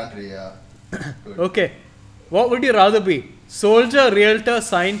vibe. Country, yeah. Good. Okay. What would you rather be? Soldier, realtor,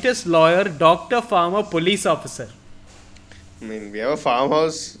 scientist, lawyer, doctor, farmer, police officer. I mean, we have a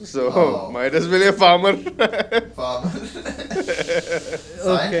farmhouse, so Oh. might as well be a farmer. Farmer. Okay.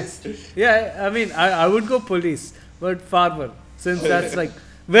 Scientist. Yeah, I mean, I would go police, but farmer, since that's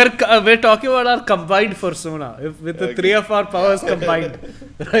we're talking about our combined persona, with the Okay. three of our powers combined,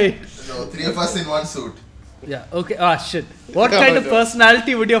 right? No, three of us in one suit. Yeah. Okay. Ah, shit. What kind of No.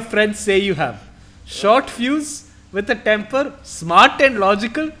 personality would your friends say you have? Short fuse with a temper, smart and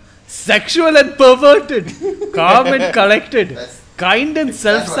logical, sexual and perverted, calm and collected, That's- kind and That's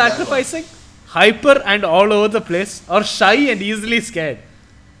what that self-sacrificing, hyper and all over the place, or shy and easily scared.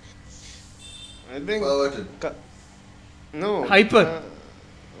 I think. Perverted. No. Hyper.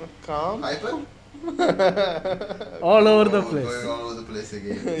 Calm? Hyper? All over the Oh, place. Going all over the place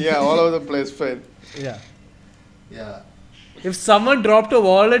again. Yeah, all over the place, fine. Yeah. Yeah. If someone dropped a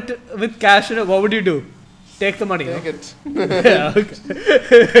wallet with cash in it, what would you do? Take the money. Take no? it. Yeah, okay.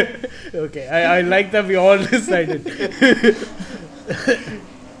 Okay, I like that we all decided. They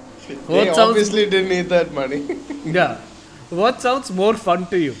What sounds, obviously didn't need that money. yeah. What sounds more fun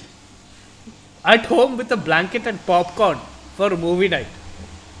to you? At home with a blanket and popcorn, for a movie night?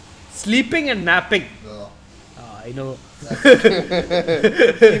 Sleeping and napping. No. I know.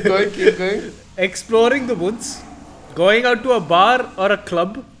 Keep going. Exploring the woods, going out to a bar or a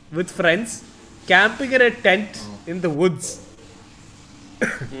club with friends, camping in a tent in the woods.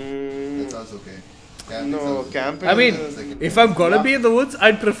 That sounds okay. Camping No, sounds- camping. I mean, Second. if I'm gonna be in the woods,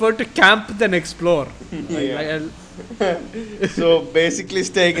 I'd prefer to camp than explore. Yeah. So basically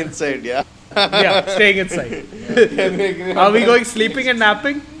staying inside, yeah. Yeah, staying inside. Are we going sleeping and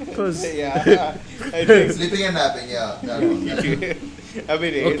napping? Because Yeah. I think. Sleeping and napping, yeah. That one. I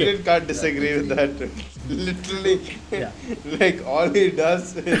mean, Adrian can't disagree with that. Literally, yeah. like all he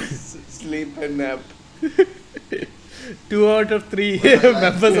does is sleep and nap. 2 out of 3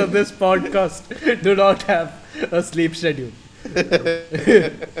 members of this podcast do not have a sleep schedule.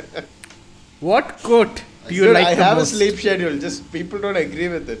 What quote do you Dude, like I the have most? a sleep schedule. Just people don't agree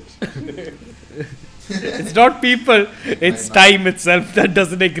with it. It's not people, it's time itself that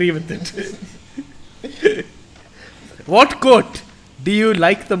doesn't agree with it. What quote do you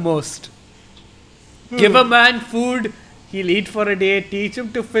like the most? Give a man food, he'll eat for a day. Teach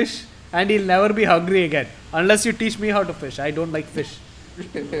him to fish, and he'll never be hungry again. Unless you teach me how to fish. I don't like fish.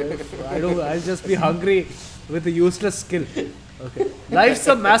 I'll just be hungry with a useless skill. Okay. Life's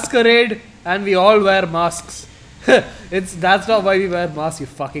a masquerade, and we all wear masks. That's not why we wear masks, you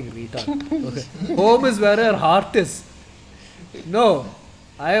fucking retard. Okay. Home is where your heart is. No,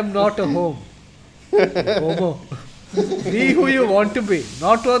 I am not a home. Homo. Be who you want to be,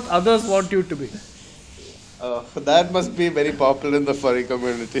 not what others want you to be. That must be very popular in the furry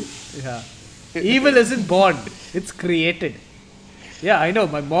community. Yeah. Evil isn't born, it's created. Yeah, I know,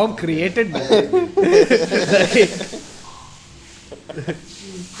 my mom created me.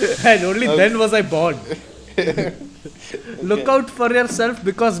 And only then was I born. Look out for yourself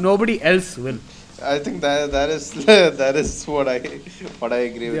because nobody else will. I think that is that is what I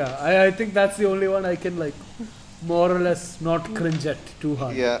agree with. Yeah, I think that's the only one I can like more or less not cringe at too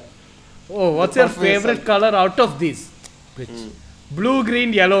hard. Yeah. Oh, what's Look your out for favorite yourself. color out of these? Which? Blue,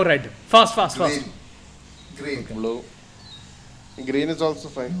 green, yellow, red. Fast, fast, fast. Green. Green. Blue. Green is also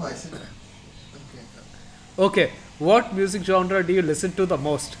fine. No, I said. Okay. Okay, what music genre do you listen to the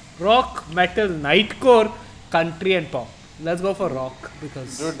most? Rock, metal, nightcore, country, and pop. Let's go for rock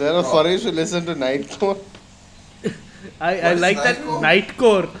because Dude, there are furries who listen to Nightcore. I What is like that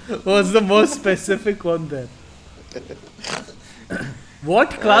nightcore was the most specific one there. What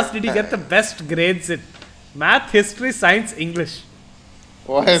class did you get the best grades in? Math, history, science, English.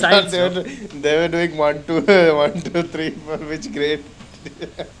 Why I thought Science, they were doing 1, 2, 1, 2, 3 for which grade?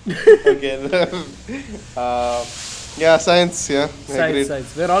 Okay. Yeah, science. Yeah, Science, agreed.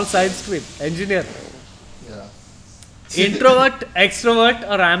 science. We're all science stream. Engineer. Yeah. Introvert, extrovert,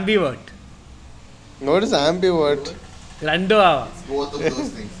 or ambivert? What is ambivert? Rando awa. Both of those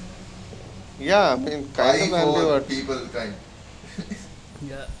things. Yeah, I mean, kind of Five or ambivert. people kind.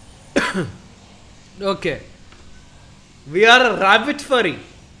 Yeah. Okay. We are a rabbit furry.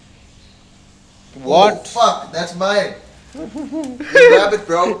 What? Oh, fuck, that's mine. You grab it,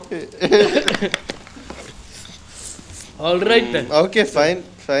 bro. All right then. Okay, fine.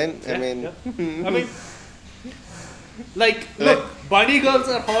 I Yeah, mean, yeah. I mean, like, look, bunny girls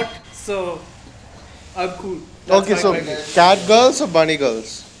are hot, so I'm cool. That's okay, like so my name. cat girls or bunny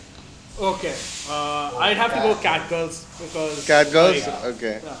girls? Okay. I'd have to go cat girls because Cat girls? Like,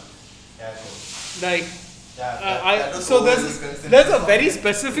 Okay. like so there's a very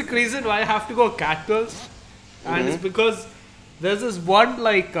specific reason why I have to go cat girls, and it's because there's this one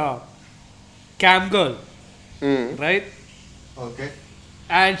like cam girl, Hmm. right? Okay.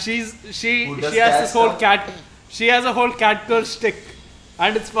 And she Who does has cat this whole stuff? cat she has a whole cat girl shtick,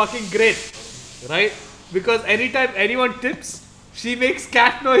 and it's fucking great, right? Because anytime anyone tips, she makes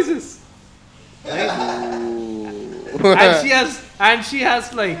cat noises, and she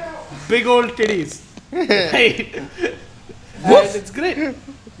has like big old titties, right? And it's great.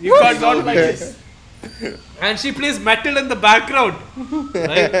 You can't not like it. And she plays metal in the background,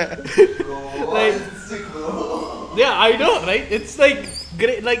 right? Bro, Like- it's sick, bro. Yeah, I know, right? It's like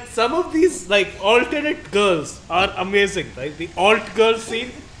great. Like some of these like alternate girls are amazing, right? The alt girl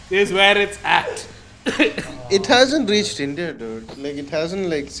scene is where it's at. It hasn't reached India, dude. Like, it hasn't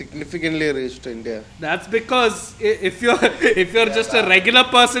like significantly reached India. That's because if you're just a regular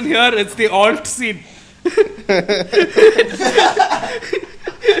person here, it's the alt scene.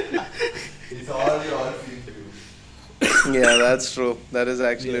 It's all your thing to do. Yeah, that's true. That is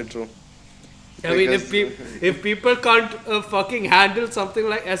actually true. I mean, Because- if people can't fucking handle something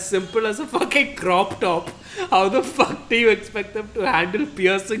like as simple as a fucking crop top, how the fuck do you expect them to handle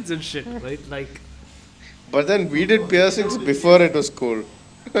piercings and shit, right? Like, But then we did piercings before it was cool.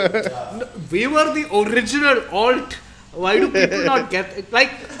 No, we were the original alt. Why do people not get it? Like,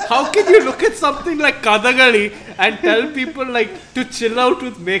 how can you look at something like Kadagali and tell people like to chill out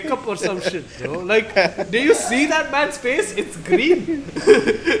with makeup or some shit, bro? Like, do you see that man's face? It's green.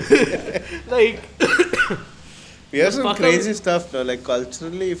 Like, We have some fucker- crazy stuff now. Like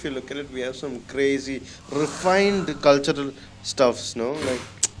culturally, if you look at it, we have some crazy, refined cultural stuffs. No,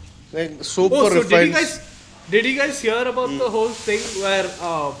 like super oh, so refined. did you guys hear about the whole thing where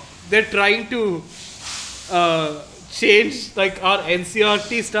they're trying to change like our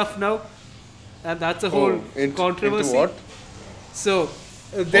NCRT stuff now, and that's a whole controversy. Into what? So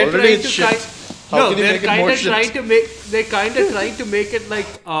they're Already trying it's to shit. How no, can you they're make it kind more of shit? trying to make it like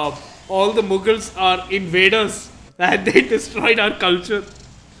all the Mughals are invaders and they destroyed our culture.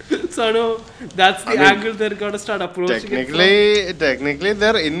 So no, that's the I mean, angle they're gonna start approaching Technically,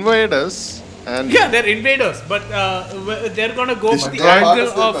 they're invaders. it And from. Yeah, they're invaders, but they're gonna go for the They are part angle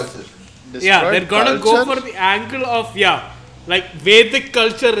of their of culture. yeah, destroyed they're gonna go culture. for the angle of like Vedic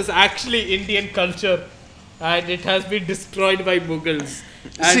culture is actually Indian culture, and it has been destroyed by Mughals.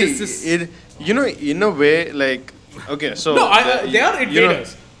 And See, it's just- in a way, like, okay, so no, they are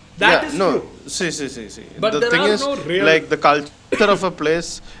invaders. That is no, true. see. But the there thing are is, no real- like, the culture of a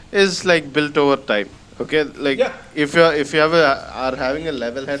place is like built over time. Okay, like Yeah. if you are having a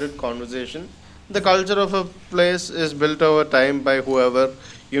level-headed conversation, the culture of a place is built over time by whoever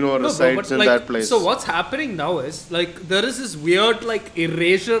No, bro, resides but in like, that place. so what's happening now is like there is this weird like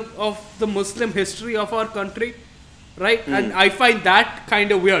erasure of the Muslim history of our country, right? Hmm. And I find that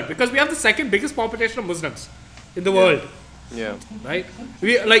kind of weird because we have the second biggest population of Muslims in the world, Yeah. right?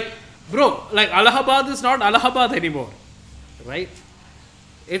 We like, bro, like Allahabad is not Allahabad anymore, right?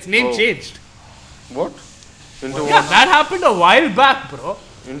 Its name Oh. changed. What? Into Yeah, what? that happened a while back, bro.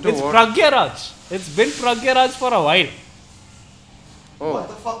 Into It's what? Pragyaraj. It's been Pragyaraj for a while. Oh, What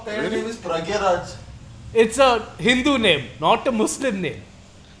the fuck kind of name is Pragyaraj? It's a Hindu name, not a Muslim name.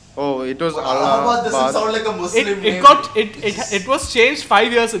 oh, it was Allahabad doesn't Allahabad. sound like a Muslim It name. got it was changed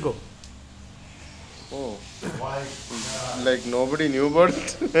 5 years ago. Oh, Why? like nobody knew about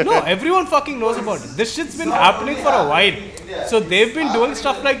it. No, everyone fucking knows about it. This shit's been happening for a while. So they've been doing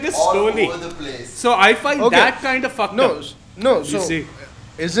stuff like this All slowly. over the place. So I find Okay. that kind of fucked No, up. no. You So, see.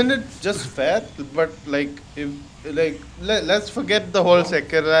 isn't it just fair? But like, if let's forget the whole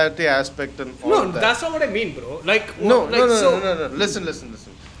secularity aspect and all No, of that. that's not what I mean, bro. Like No, like, no, no, so, no, no, no. Listen.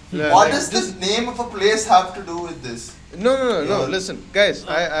 What Like, does the name of a place have to do with this? No. Yeah. Listen, guys.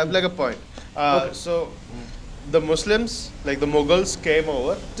 I have like a point. So, the Muslims, like the Mughals, came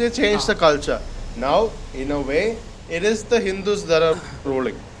over. They changed the culture. Now, in a way, it is the Hindus that are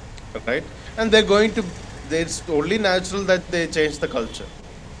ruling, right? And they're going to. It's only natural that they change the culture.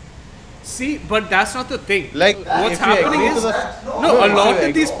 see, but that's not the thing. Like, What's if you happening agree is to the- no, a if lot you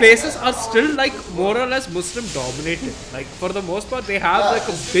of these places are still like more or less Muslim dominated. Like for the most part, they have like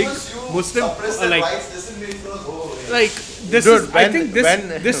a big Muslim like like this Dude, is. I think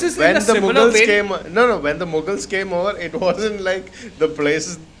this is when in a the similar Mughals vein. came when the Mughals came over, it wasn't like the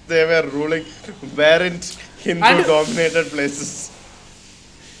places they were ruling weren't Hindu And- dominated places.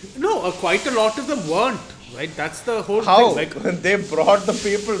 No, quite a lot of them weren't. Right, that's the whole How? thing. Like They brought the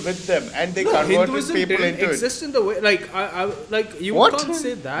people with them and they no, converted Hinduism people didn't into exist in the way. Like I like you What? can't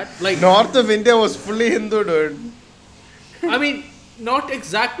say that. it. Like North of India was fully Hindu, dude. I mean, not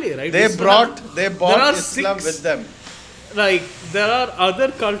exactly, right? They We still brought have- they there brought are Islam 6 with them. Like there are other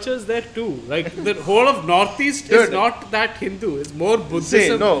cultures there too. Like the whole of Northeast is Dude. not that Hindu. It's more See,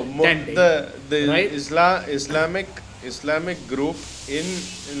 Buddhism. no, tending. the right? Islamic group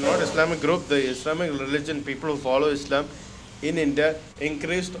not Islamic group, the Islamic religion, people who follow Islam in India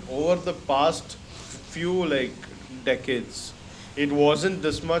increased over the past few like decades. It wasn't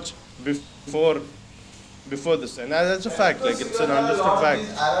this much before this, and that's a fact. Like it's an understood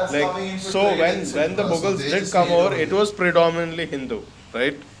fact. Like so, when the Mughals did come over, it was predominantly Hindu,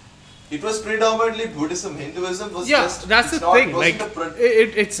 right? It was predominantly Buddhism. Hinduism was Yeah, just. that's the it's not- thing. wasn't Like a pre-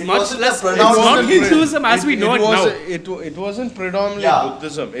 it's it much wasn't a less. It's pronounced not religion. Hinduism as we know it now. It wasn't predominantly Yeah.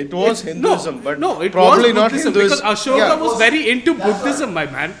 Buddhism. It was It's- Hinduism, no, but no, it probably was not Buddhism Hinduism. because Ashoka Yeah. was very into Buddhism, my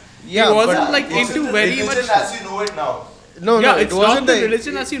man. Yeah, he wasn't but- like It wasn't into the very religion much. as you know it now. No, Yeah, it it's wasn't not the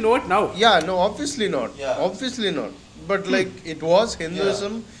religion as you know it now. Yeah, no, obviously not. Yeah. Obviously not. But like it was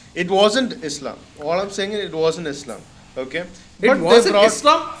Hinduism. It wasn't Islam. All I'm saying is it wasn't Islam. Okay. It But wasn't they brought,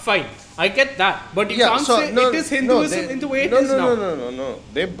 Islam, fine. I get that. But you can't say it is Hinduism in the way it is now. No.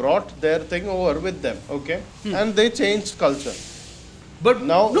 They brought their thing over with them. Okay. And they changed culture. But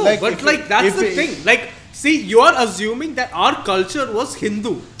Now, no, like, but if like it- that's if the it- thing. Like, see, you are assuming that our culture was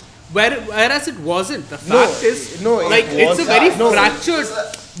Hindu, Whereas it wasn't. The No, fact is, no, it like it's a was- very no. fractured.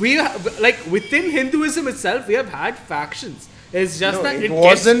 We have, like within Hinduism itself, we have had factions. It's just No, that it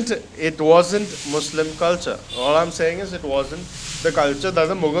gets- wasn't Muslim culture. All I'm saying is it wasn't the culture that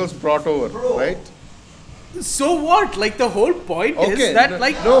the Mughals brought over, right? So what? Like the whole point Okay, is that no,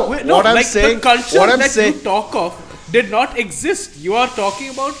 like no, what I'm like saying- the culture what I'm that saying- you talk of did not exist. You are talking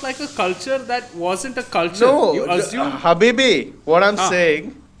about like a culture that wasn't a culture. No, You assume. Habibi, what I'm Ah.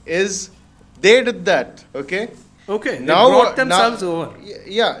 saying is they did that, okay? Okay. They Now brought what- themselves now- over.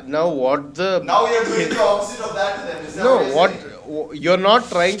 Yeah, now what the... Now you're doing the opposite of that then. Is that No, you're what saying? you're not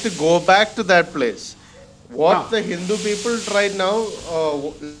trying to go back to that place. What Ah. the Hindu people right now,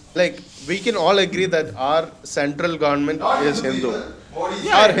 like we can all agree that our central government Not is Hindu Hindu. people, Modi is-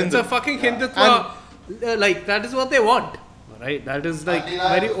 Yeah, Are it's Hindu. a fucking Hindutva. Like that is what they want, right? That is like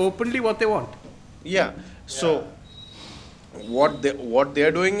very openly what they want. Yeah. So what they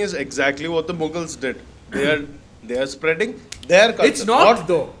are doing is exactly what the Mughals did. They are spreading their culture. It's not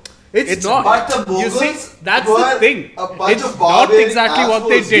though. It's It's- not. But the You see, Mughals that's were the thing. a bunch It's of not barbaric exactly what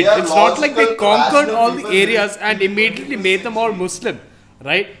they assholes. did. They are It's not like they logical, conquered rational all the people. areas and immediately made them all Muslim,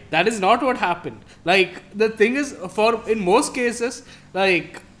 right? That is not what happened. Like the thing is, for in most cases,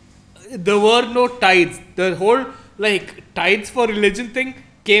 like there were no tithes. The whole like tithes for religion thing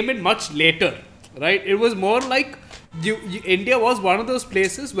came in much later, right? It was more like India was one of those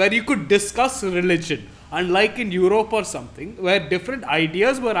places where you could discuss religion, unlike in Europe or something, where different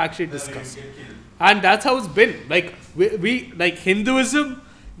ideas were actually discussed. And that's how it's been. Like we like Hinduism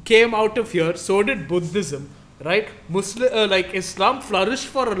came out of here, so did Buddhism, right? Like Islam flourished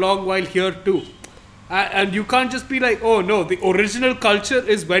for a long while here too. And you can't just be like, oh no, the original culture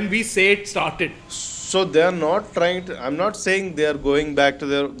is when we say it started. So they are not trying to. I'm not saying they are going back to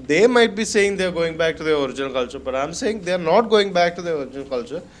their. They might be saying they are going back to their original culture, but I'm saying they are not going back to their original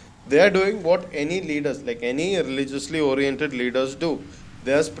culture. They are doing what any leaders, like any religiously oriented leaders, do.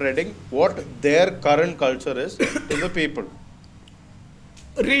 They are spreading what their current culture is to the people.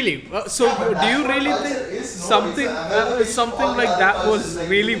 Really? So Yeah, but do you that's what really culture think is, no? something It's a- something all the like other that cultures, was like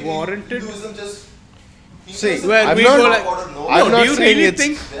really Hindu- warranted? Hinduism just- See, Hinduism Where I'm we not- go like, no, I'm no, not do you saying really it's.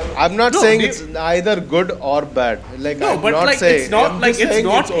 think? I'm not No, saying do you- it's either good or bad. Like No, I'm but not like saying. it's not I'm like just it's saying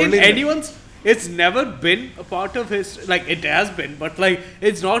not in only anyone's. It's never been a part of history. Like it has been, but like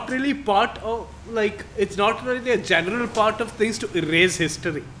it's not really part of like it's not really a general part of things to erase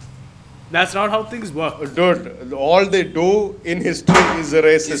history. That's not how things work. Dude, all they do in history is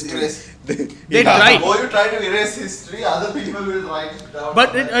erase Is history. erase. They try. Though you try to erase history, other people will write it down.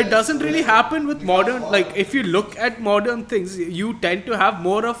 But it doesn't really happen with modern. Like if you look at modern things, you tend to have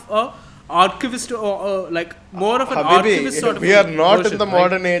more of a archivist or like more of an archivist sort Habibi, of. we are not in version, the right?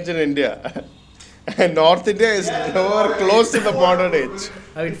 modern age in India. And North India is nowhere close to the modern age.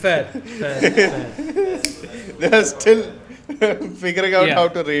 I mean, fair. They are still figuring out Yeah. how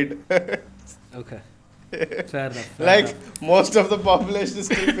to read. Okay. Fair enough. Like most of the population is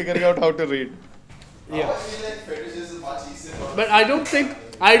still figuring out how to read. Yeah. I feel like fetishes is much easier for But I don't think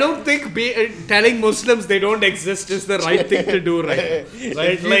telling Muslims they don't exist is the right thing to do, right?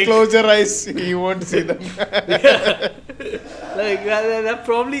 Right? If you Like, close your eyes, you won't see them. like that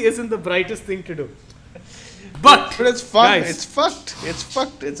probably isn't the brightest thing to do. But But it's fun. guys, It's fucked. It's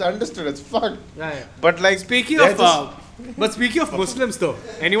fucked. It's understood. It's fucked. yeah, yeah. But like Speaking they're of, just- but speaking of Muslims though,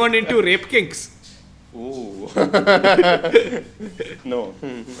 anyone into rape kinks? Ooh. No,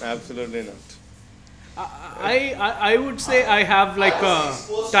 absolutely not. I would say I have like a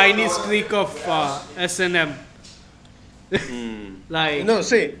tiny streak of S&M. Like No,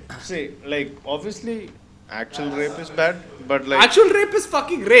 see, like obviously, actual rape is bad, but like actual rape is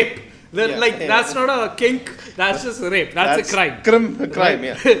fucking rape. Yeah. Like that's not a kink. That's just rape. That's a crime. Crime,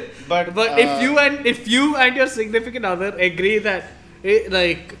 yeah. But If you and your significant other agree that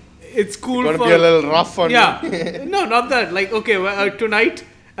like it's cool gonna for be a little rough on yeah no, not that, like okay, well, tonight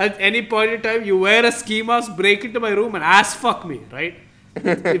at any point in time you wear a ski mask, break into my room and ass fuck me, right?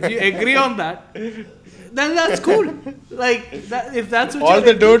 If you agree on that, then that's cool. Like that, if that's what all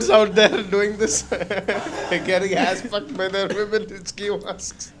you're the dudes out there doing this, getting ass fucked by their women in ski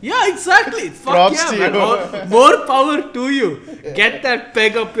masks. yeah, exactly. Fuck Props yeah, to man. you. More power to you. Get that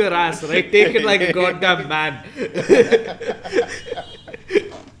peg up your ass, right? Take it like a goddamn man.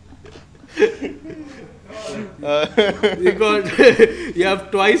 You got, you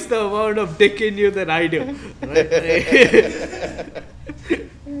have twice the amount of dick in you than I do. Right?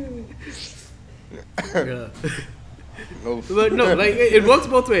 Yeah. No. But no, like it works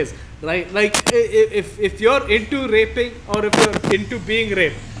both ways, right? Like if you're into raping or if you're into being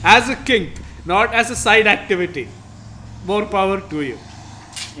raped as a kink, not as a side activity, more power to you.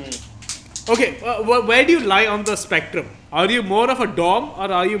 Okay, where do you lie on the spectrum? Are you more of a dom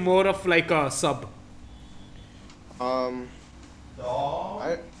or are you more of like a sub? Um,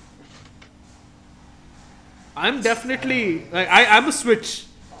 I, I'm definitely like I'm a switch.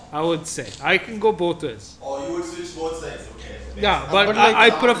 I would say I can go both ways. Oh, you would switch both sides, okay. Yeah, but But like- I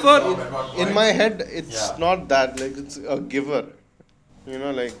prefer. in my head, it's Yeah. not that. Like, it's a giver. You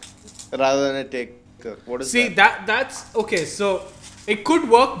know, like, rather than a taker. What is See that's okay. So it could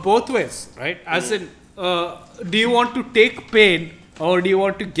work both ways, right? As in, do you want to take pain or do you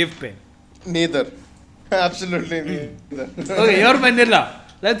want to give pain? Neither. Absolutely neither. Okay, you're vanilla.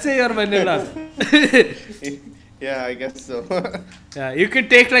 Let's say you're vanilla. Yeah, I guess so. Yeah, you can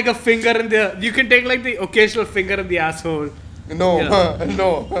take like a finger in the. You can take like the occasional finger in the asshole. No, Yeah. no,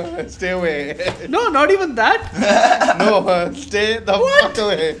 stay away. No, not even that, No, stay the fuck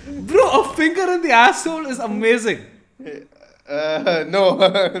away. bro. A finger in the asshole is amazing. No,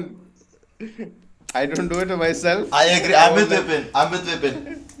 I don't do it to myself. I agree. I'm with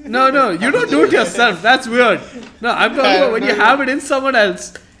Vipin. No, you don't do it yourself. That's weird. No, I'm talking about when you have it in someone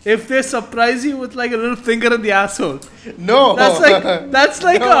else. If they surprise you with like a little finger in the asshole, No, that's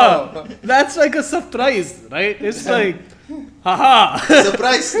like a surprise, right? It's like, haha,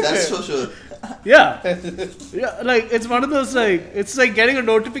 Surprise, that's for sure. yeah, like it's one of those like it's like getting a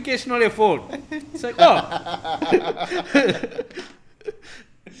notification on your phone. It's like oh,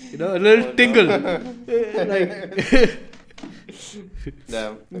 you know, a little tingle, like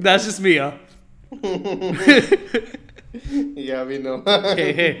Damn. that's just me, huh? Yeah, we know.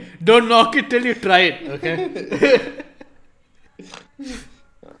 Hey, don't knock it till you try it, okay?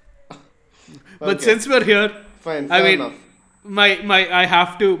 But Okay. since we're here, Fine, I fair mean, enough.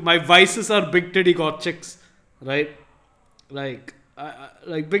 my vices are big titty god chicks, right? Like,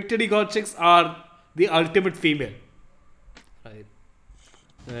 like big titty god chicks are the ultimate female, right?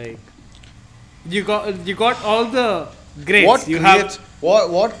 Like, you got all the grades. What you creates have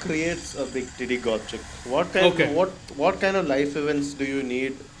what creates a big titty god chick? What kind Okay. what kind of life events do you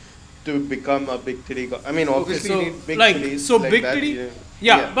need to become a big titty god? I mean, obviously so you need big like titties so like big that, titty, yeah.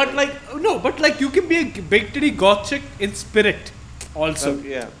 yeah, but like no, but like you can be a big titty god chick in spirit, also.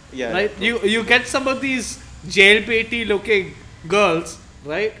 Yeah. Right? You get some of these jailbaity looking girls,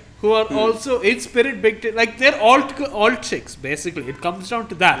 right? Who are also in spirit big like they're all chicks basically. It comes down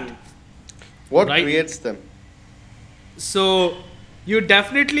to that. What right. creates them? So you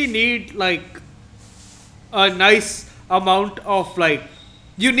definitely need like a nice amount of like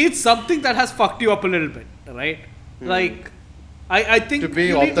you need something that has fucked you up a little bit, right? Like I think To be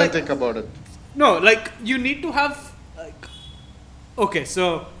you need, like, authentic about it. no, like you need to have like okay,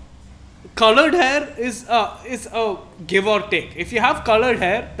 so colored hair is a give or take. If you have colored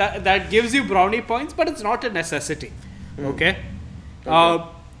hair, that gives you brownie points, but it's not a necessity. Okay.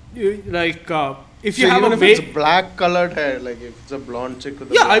 If you So have even a if it's black colored hair, like if it's a blonde chick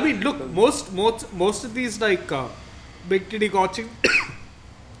with a yeah, I black- mean, look, most of these like big titty coaching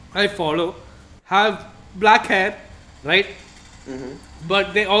I follow have black hair, right?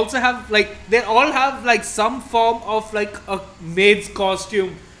 But they also have they all have like some form of like a maid's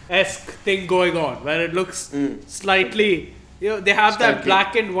costume esque thing going on where it looks slightly, they have that Striking.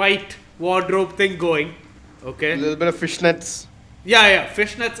 black and white wardrobe thing going. Okay. a little bit of fishnets. Yeah,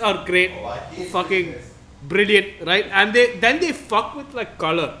 fishnets are great, Oh, I hate fucking fishnets. brilliant, right? And they fuck with like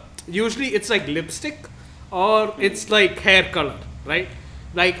color. Usually it's like lipstick or it's like hair color, right?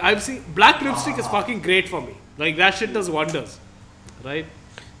 Like I've seen black lipstick is fucking great for me. Like that shit does wonders, right?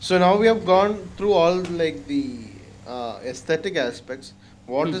 So now we have gone through all like the aesthetic aspects.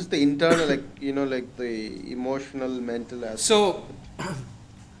 What is the internal, like like the emotional, mental aspect? So,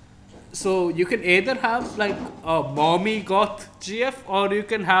 so you can either have like a mommy goth GF or you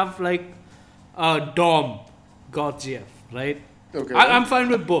can have like a dom goth GF, right? Okay. I'm fine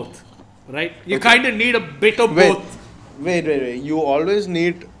with both, right? You Okay. kind of need a bit of Wait, both. wait. You always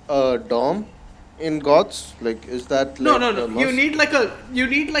need a dom in goths. Like, is that No, like a You must? need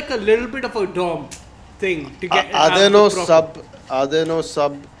like a little bit of a dom thing to get. Are have there the no proper- sub? Are there no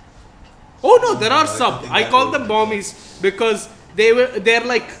sub? Oh no, there are I sub. think I that call would them be- bombies because they're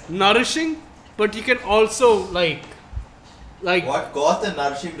like nourishing, but you can also like. What goth and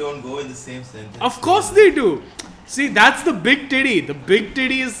nourishing don't go in the same sentence. Of course they do. See, that's the big titty. The big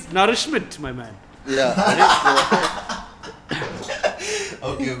titty is nourishment, my man. Yeah.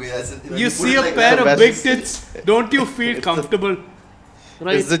 Okay, that's it. When You put see it a like pair that, of best- big tits, don't you feel comfortable?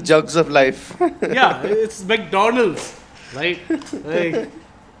 Right? It's the jugs of life. Yeah, it's McDonald's, right? Like,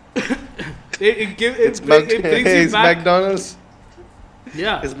 it brings you It's back. McDonald's.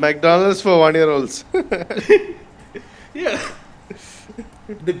 Yeah, It's McDonald's for 1-year-olds. yeah.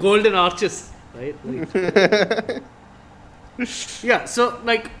 The golden arches, right? Like, yeah. So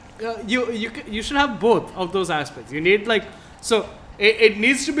like you should have both of those aspects. You need like so. It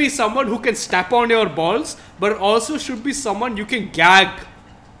needs to be someone who can step on your balls, but also should be someone you can gag.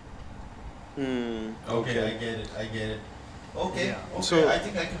 Okay, I get it. Okay, Yeah. okay. So- I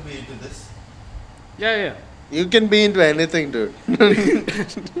think I can be into this. Yeah. You can be into anything, dude.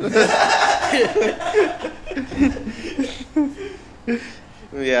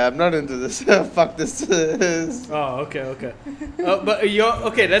 Yeah, I'm not into this. Fuck this. Oh, okay. But you're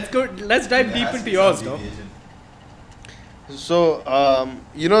okay. Let's go. Let's dive There deep has to into be yours, some though. deviation.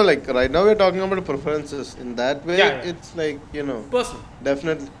 So, like right now we're talking about preferences. In that way, Yeah. it's like,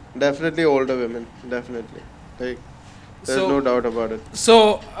 Personal. definitely older women. Definitely. Like, there's So- no doubt about it.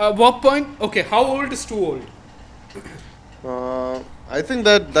 So, what point? Okay, how old is too old? I think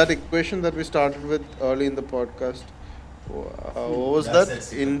that equation that we started with early in the podcast, what was That's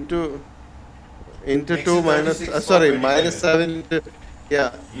that? it. Into Makes 2 it minus, 36 sorry, for minus 25. 7 into,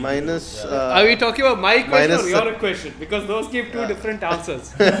 yeah, minus, Yeah. Are we talking about my equation minus or your equation? Because those give two Yeah. different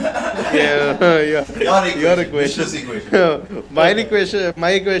answers. yeah, Your your equation. equation. Vishnu's equation.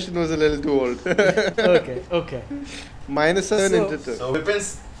 My equation was a little too old. Okay. Minus 7 So- into 2. So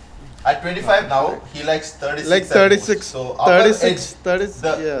Vipin's at 25 now, he likes 36. Like at 36, most. So upper 36, edge. 30,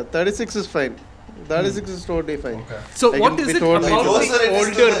 the- yeah, 36 is fine. 36 is totally fine. Okay. So, I what can is be it told about like- Closer the it is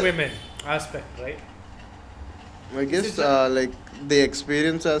to older the- women aspect, right? I guess Is it like the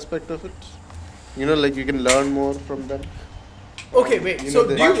experience aspect of it. Like you can learn more from them. Okay, wait. You So, know,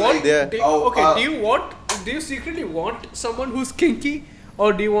 do they- you But want? like- they're- Do you, Oh, okay. Do you secretly want someone who's kinky,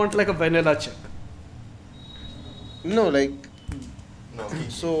 or do you want like a vanilla chick? No, like No, kinky.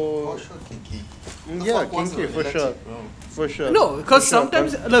 So- For sure, kinky. The yeah, fuck was kinky it? for That's sure, it, bro. for sure. No, because for sure,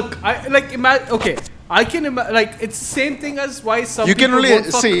 sometimes but look, I like imagine. Okay, I can imagine. Like it's the same thing as why some you can people only won't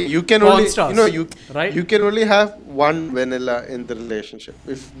fuck see. You can porn only stars, right? You can only have one vanilla in the relationship.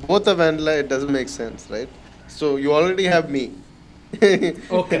 If both are vanilla, it doesn't make sense, right? So you already have me.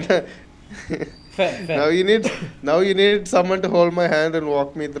 Okay. Fair. Now you need someone to hold my hand and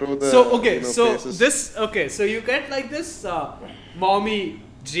walk me through the. So okay, so phases. this okay, so you get like this mommy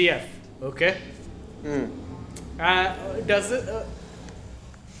GF, okay? Hmm. Does it?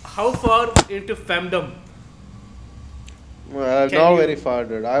 How far into femdom? Well, Can not you- very far,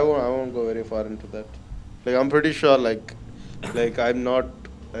 dude. I won't go very far into that. Like I'm pretty sure, like I'm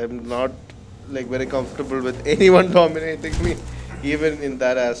not like very comfortable with anyone dominating me, even in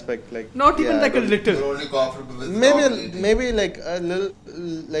that aspect. Like Not even yeah, like I a don't- little. You're only comfortable with Maybe dominating. maybe like a little,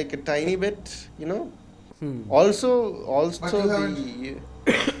 like a tiny bit, Hmm. Also But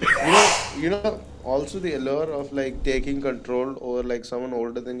you the also the allure of like taking control over like someone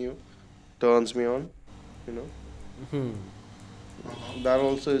older than you turns me on, you know. Hmm. That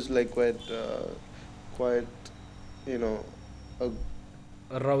also is like quite you know a, an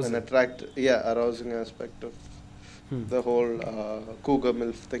Arousing. arousing aspect of Hmm. the whole cougar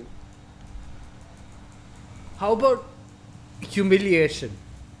milf thing. How about humiliation?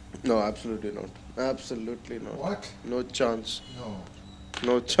 No, absolutely not. Absolutely not. What? No chance. No.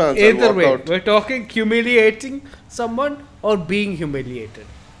 No chance. I'll Either walk way, out. we're talking humiliating someone or being humiliated.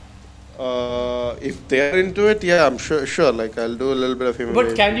 If they're into it, yeah, I'm sure. Like I'll do a little bit of humiliation.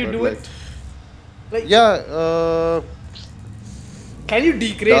 But can you do like, it? Like, Yeah. can you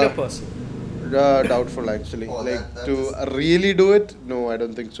degrade a Duh. person? Doubtful actually. Oh, like that to is- really do it, no, I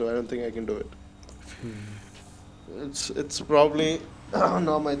don't think so. I don't think I can do it. It's probably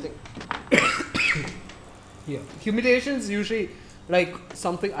not my thing. Yeah. Humiliation is usually like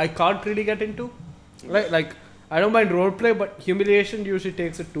something I can't really get into. Right? Like I don't mind roleplay, but humiliation usually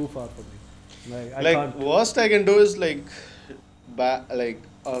takes it too far for me. Like I Like can't. worst I can do is like like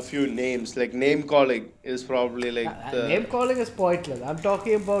a few names. Like name calling is probably like the Name calling is pointless. I'm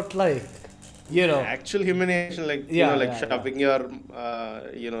talking about like, actual humiliation, like Yeah, like yeah, shoving your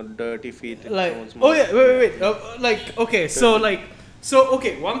dirty feet in like someone's oh mouth. yeah wait like okay so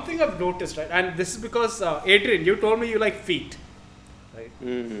okay, one thing I've noticed, right, and this is because Adrian, you told me you like feet, right?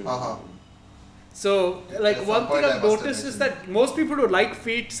 Mhm. Uh-huh. So like At one some thing point I I've must have noticed is mentioned that most people who like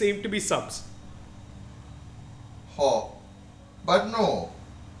feet seem to be subs. Oh. But no.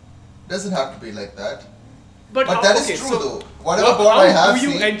 Doesn't have to be like that. But that is okay, true so though. Whatever how bond I have do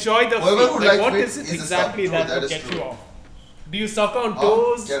you seen, enjoy the whoever feet? who Like likes what feet is it is a exactly sub. True, that that will is get true. you off? Do you suck on Huh?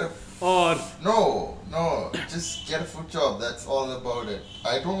 toes Get a- or No, just get a foot job. That's all about it.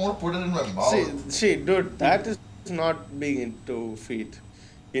 I don't want to put it in my mouth. See, dude, that is not being into feet.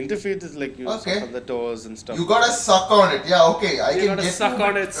 Interfeed is like you Okay. suck on the toes and stuff. You gotta suck on it. Yeah, okay. I You can gotta get suck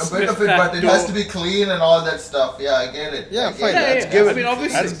on it, a sniff bit of it, that but it has toe. to be clean and all that stuff. Yeah, I get it. Yeah, I get fine. it. That's yeah. given. I mean,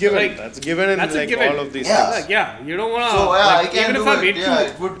 obviously, That's given. like, That's given in that's a like given. all of these Yeah. things. Like, yeah, you don't wanna. So, yeah, like, I can even do if I'm it. into Yeah,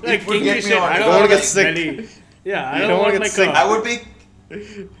 it would like get kinky me shit, on. I You don't don't want get like sick. smelly. Yeah, I You don't don't want get like sick. a. I would be.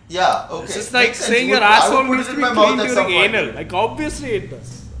 Yeah, okay. It's just like Makes sense. saying You your would- I would asshole put needs it to in be my mouth clean at some during point. anal. Like obviously it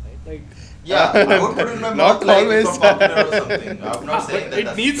does. Right? Like Yeah, I would put it in my Not mouth like always. it's from popular or something. I'm not saying but that it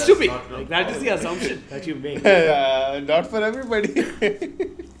that's, needs that's to be. not Like that is the assumption that you make. Not for everybody.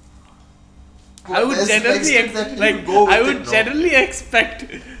 I would There's an generally extent that you like go with I would it, no? generally expect,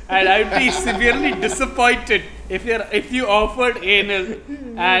 and I would be severely disappointed if you offered anal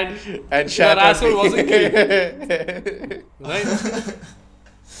and And your shat on asshole me. wasn't clean. Right?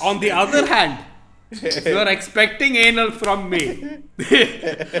 On the other hand, if you are expecting anal from me,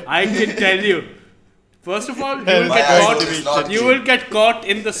 I can tell you. First of all, you will My get asshole is not caught. You clean. will get caught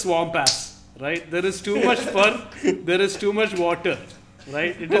in the swamp ass. Right? There is too much fun. There is too much water.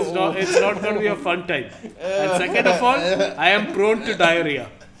 Right? It is not. It's not going to be a fun time. And second of all, I am prone to diarrhea.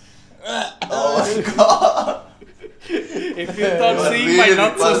 Oh my god. If you thought You are seeing my really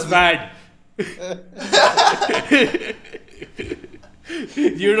nuts was repulsive. bad.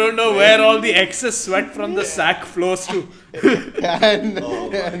 You don't know where all the excess sweat from the sack flows to. and, Oh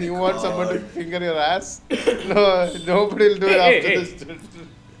and you want someone to God. finger your ass? No, nobody will do it Hey, after hey, this.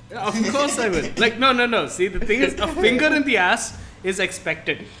 Of course I will. Like, no. See, the thing is, a finger in the ass is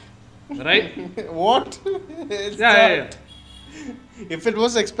expected. Right? What? It's Yeah. not. If it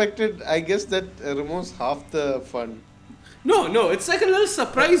was expected, I guess that removes half the fun. No, it's like a little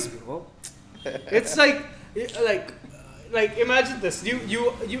surprise, bro. It's like imagine this.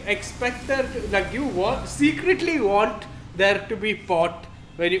 You expect there to, like you want secretly want there to be pot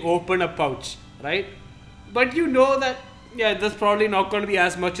when you open a pouch, right? But you know that there's probably not going to be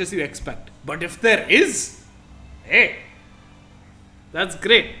as much as you expect. But if there is, hey, that's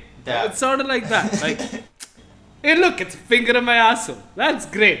great. Yeah. It's sort of like that. Like, hey, look, it's a finger in my asshole. That's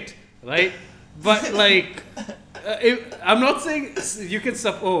great, right? But like, I'm not saying you can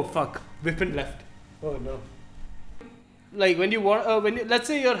oh fuck, Vipin left. Oh no. Like when you want, let's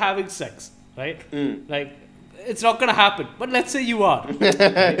say you're having sex, right? Like, it's not gonna happen. But let's say you are.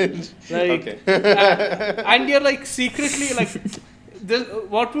 Right? Like, Okay. and you're like secretly like,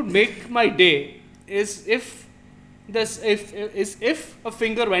 what would make my day is if a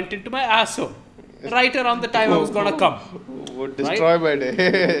finger went into my asshole right around the time I was gonna come. Would destroy my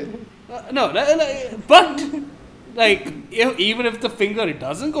day. No, but like even if the finger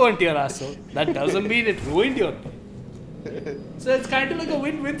doesn't go into your asshole, that doesn't mean it ruined your day. So it's kind of like a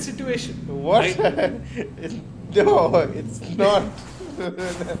win-win situation. What? Right? No, it's not.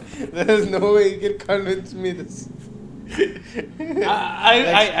 There is no way you can convince me this.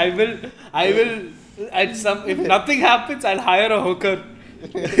 I will at some if nothing happens, I'll hire a hooker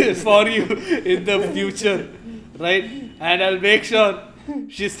for you in the future, right? And I'll make sure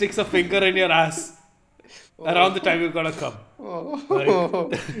she sticks a finger in your ass around the time you're gonna come. Oh,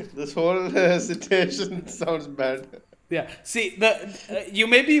 this whole situation sounds bad. Yeah. See, you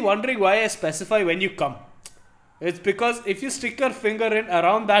may be wondering why I specify when you come. It's because if you stick your finger in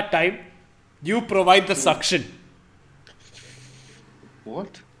around that time, you provide the suction.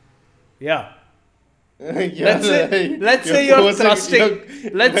 What? Yeah. Yeah, Let's say you're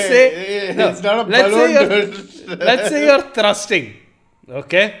thrusting. Let's say no, it's not a let's say balloon. you're, let's say you're thrusting.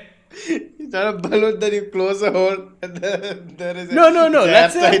 Okay. It's not a balloon. Then you close a hole. And then there is No. it's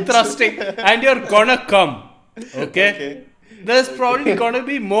Let's say you're airtight. thrusting and you're gonna come. Okay. Okay. There's probably gonna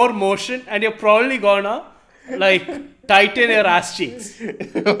be more motion and you're probably gonna like tighten your ass cheeks.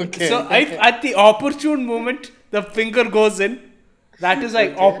 Okay. So at the opportune moment, the finger goes in. That is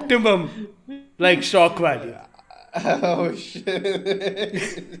like optimum, like shock value. Oh shit.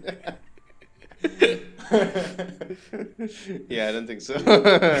 Yeah, I don't think so.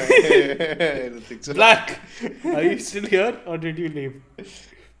 I don't think so. Black, are you still here or did you leave?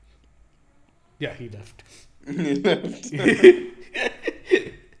 Yeah, he left.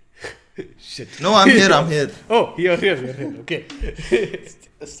 Shit. No, I'm here. Oh, you're here. Okay.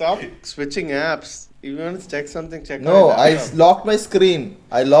 Stop switching apps. If you want to check something, check No, on I your laptop. locked my screen.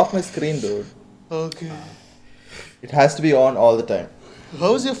 Dude. Okay. It has to be on all the time.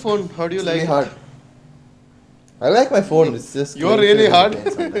 How's your phone? How do you It's like really it? hard. I like my phone. It's just You're going really through hard.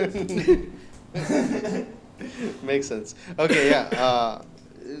 everything sometimes. Makes sense. Okay, yeah.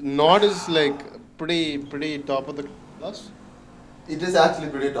 Nod is like pretty top of the class. It is actually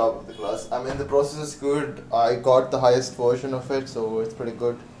pretty top of the class. I mean, the processor is good. I got the highest version of it, so it's pretty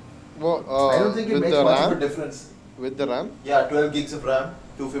good. Well, I don't think it with makes the much of RAM? a difference. with the RAM. Yeah, 12 gigs of RAM,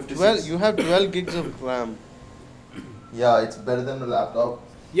 256. Well, you have 12 gigs of RAM. Yeah, it's better than a laptop.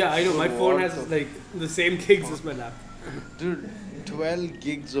 Yeah, I know. My phone What has the- like the same gigs as my lap. Dude, 12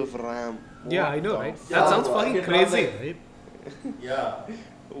 gigs of RAM. Yeah, What I know, the right? f- That sounds bro, I fucking can run, crazy, like- right? Yeah.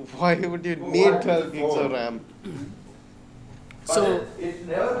 Why would you Go need back to 12 the gigs of phone. RAM? But So- it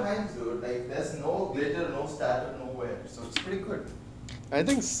never hangs, dude. Like, there's no glitter, no static, nowhere. So it's pretty good. I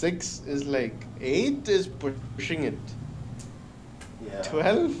think 6 is like 8 is pushing it. Yeah.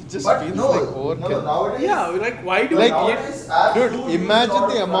 12 just But feels no, like no, overkill. nowadays. Yeah, like why do Like, we nowadays, apps do Dude, use imagine a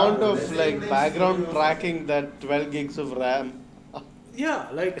lot the of amount RAM. of Let's say like like background CPU. tracking that 12 gigs of RAM. Yeah,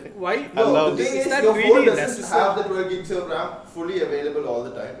 like why? I No, love the thing is is, that your really phone doesn't necessary? have the 12 gigs of RAM fully available all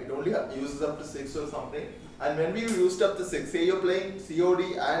the time. It only uses up to 6 or something. And when we used up the 6, say you're playing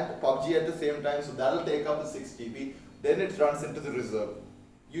COD and PUBG at the same time, so that'll take up the 6 GB. Then it runs into the reserve.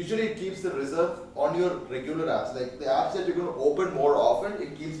 Usually it keeps the reserve on your regular apps. Like the apps that you're going to open more often,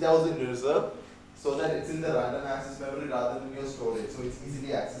 it keeps those in reserve so that it's in the random access memory rather than your storage. So it's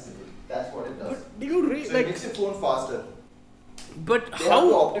easily accessible. That's what it does. But do you So it like? makes your phone faster. But They have to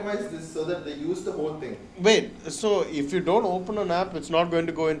how? optimize this so that they use the whole thing. Wait, so if you don't open an app, it's not going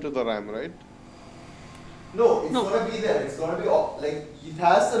to go into the RAM, right? No, it's No. gonna be there. It's gonna be like it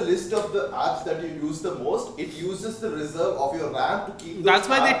has a list of the apps that you use the most. It uses the reserve of your RAM to keep. That's those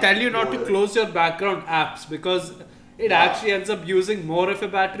why they apps tell you not to loaded. close your background apps because it Yeah. actually ends up using more of your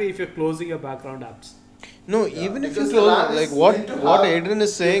battery if you're closing your background apps. No, Yeah, even if you because the close, RAM is like what meant to what have Adrian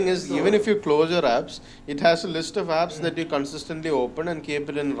is saying is, so- even if you close your apps, it has a list of apps that you consistently open and keep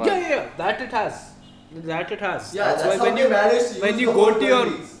it in RAM. Yeah, that it has. That it has. Yeah, that's why how when they you manage to when use you the go whole to your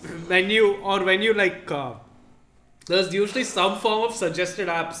 20s. menu or when you like, there's usually some form of suggested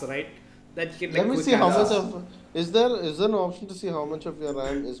apps, right? That you can like Let me quick see how access. much of is there an option to see how much of your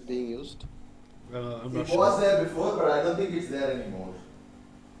RAM is being used? I'm It not sure. was there before, but I don't think it's there anymore.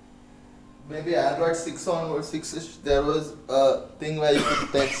 Maybe Android 6 onwards, 6ish, there was a thing where you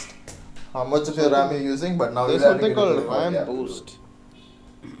could text how much of your RAM you're using, but now There's you have to something get a called third-party RAM app to do it. Boost.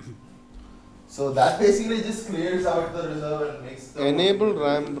 So that basically just clears out the reserve and makes the Enable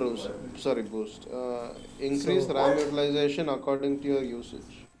RAM boost. Boost. Increase So- RAM utilization according to your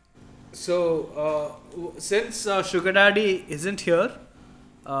usage. So, since Sugar Daddy isn't here,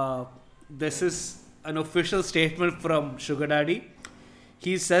 this is an official statement from Sugar Daddy.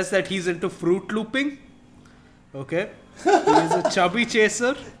 He says that he's into Fruit Looping. Okay. He is a chubby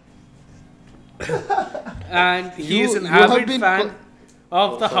chaser. And he is an You have avid been fan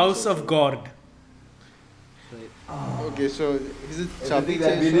of Oh, the sorry, House sorry, of God. Okay, so he's a chubby everything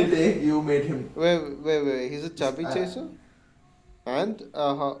that we chaser. did take, you made him. Wait. He's a chubby chaser and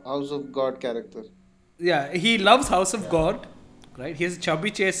a House of God character. Yeah, he loves House of God. Right. He's a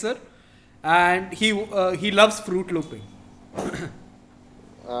chubby chaser. And he loves Fruit Looping.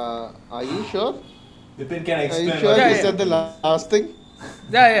 Are you sure? Vipin can Are you explain. sure Yeah, he yeah. said the last thing?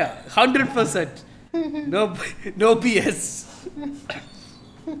 Yeah, 100%. No BS.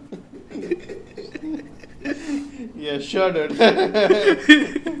 Yeah, sure, dude.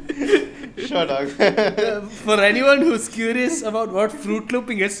 Sure, dog. For anyone who's curious about what Fruit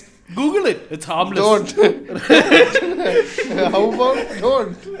Looping is, Google it. It's harmless. Don't. How about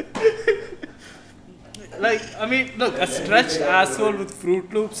don't? Like, I mean, look, a stretched asshole with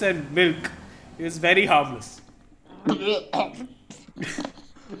Fruit Loops and milk is very harmless. I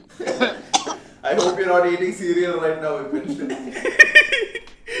hope you're not eating cereal right now, Vipin.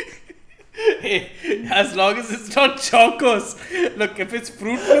 Hey, as long as it's not Chocos. Look, if it's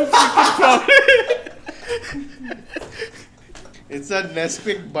Fruit Loops, you can probably... It's a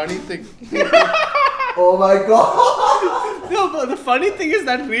Nesquik bunny thing. Oh my god! No, but the funny thing is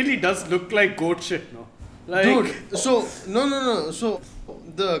that really does look like goat shit, no? Like, Dude, so, no. So,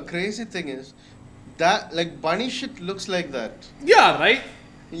 the crazy thing is that, like, bunny shit looks like that. Yeah, right?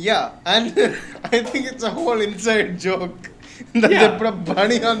 Yeah, and I think it's a whole inside joke that Yeah. they put a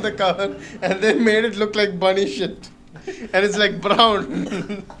bunny on the cover and they made it look like bunny shit. And it's like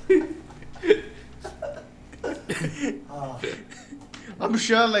brown. I'm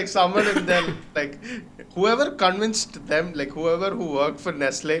sure like someone in there, like whoever convinced them, like whoever who worked for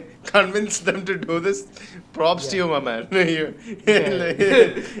Nestle, convinced them to do this. Props to you, my man. You're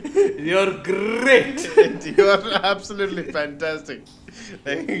great. You are absolutely fantastic.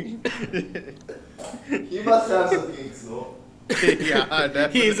 Like, He must have some kinks, no? yeah,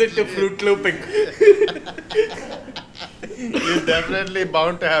 definitely. He's into Fruit Looping. He's definitely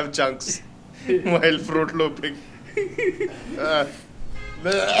bound to have chunks while Fruit Looping.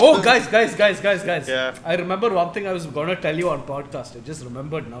 Oh, guys. Yeah. I remember one thing I was gonna tell you on podcast. I just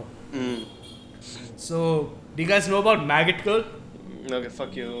remembered now. Mm. So, Do you guys know about Maggot Girl? Okay,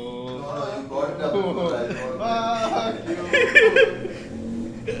 fuck you. No, you got it up before I know.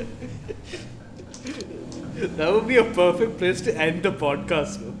 That would be a perfect place to end the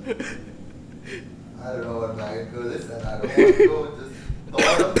podcast. No? I don't know what Maggot Girl is, and I don't want to know. Just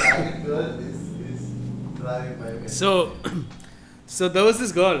thought of Maggot Girl is driving my way. So there was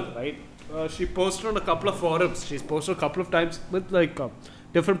this girl, right? She posted on a couple of forums. She's posted a couple of times with like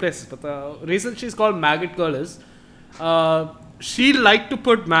different places. But the reason she's called Maggot Girl is she liked to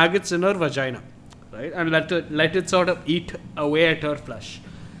put maggots in her vagina, right, and let it sort of eat away at her flesh.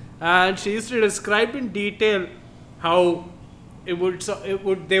 And she used to describe in detail how they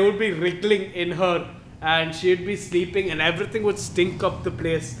would be wriggling in her, and she'd be sleeping, and everything would stink up the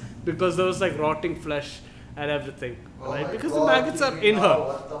place because there was like rotting flesh and everything, Oh right? my Because God, the maggots are in now, her.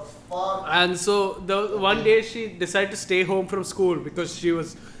 What the fuck? And so the one day she decided to stay home from school because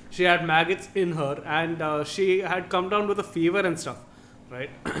she had maggots in her, and she had come down with a fever and stuff, right?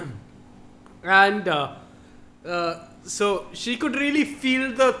 And so she could really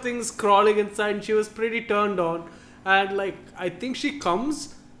feel the things crawling inside, and she was pretty turned on. And like I think she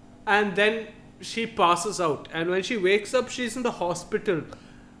comes, and then she passes out. And when she wakes up, she's in the hospital,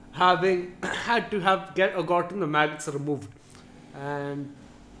 having had to have gotten the maggots removed. And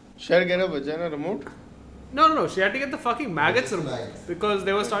Shall I get a vagina removed? no, she had to get the fucking maggots removed Nice. because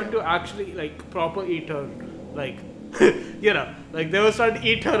they were starting to actually like proper eat her, like like they were starting to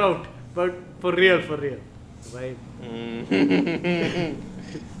eat her out, but for real, right?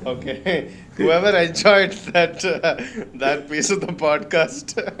 Okay. Whoever enjoyed that piece of the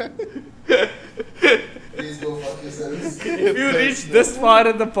podcast. Please go fuck yourselves. If you reached this far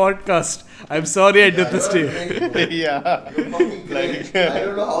in the podcast, I'm sorry I did this to you. Yeah. You're fucking great. Like, I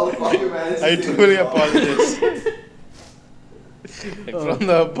don't know how the fuck you managed to I say truly this song. apologize.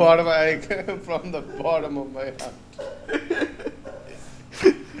 Like, from the bottom of my heart.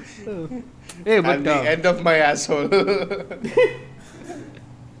 Hey, At but the end of my asshole.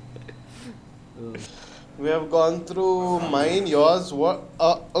 We have gone through mine, yours. What?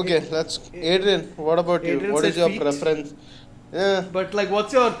 Okay, let's. Adrian, what about you? Adrian What is said your feet. preference? Yeah, but like,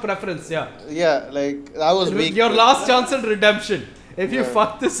 what's your preference? yeah. Like I was weak. Your last chance at redemption. If you Yeah.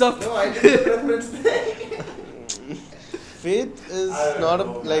 fuck this up, No, I did the preference thing. Faith is I don't not a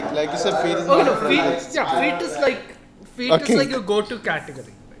know, like man. you said. Faith is okay, not no, a preference. feet is like Okay. your go-to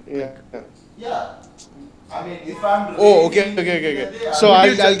category. Yeah. Yeah. I mean, if I'm. Oh, really okay. that day, So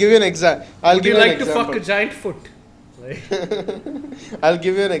Would you I'll give you an example. I'll Would give you you an like to example. fuck a giant foot? Right? I'll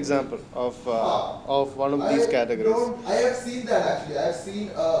give you an example of one of these categories. I have seen that actually. I have seen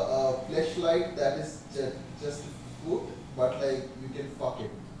a fleshlight that is just a foot, but like you can fuck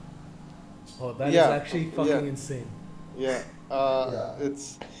it. Oh, that is Yeah. actually fucking Yeah. insane. Yeah. Yeah.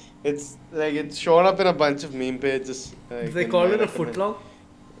 It's like it's shown up in a bunch of meme pages. Did they call it a footlong?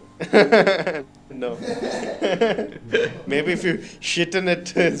 No. Maybe if you shit in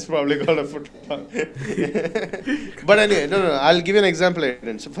it, it's probably called a footlong. But anyway, no. I'll give you an example.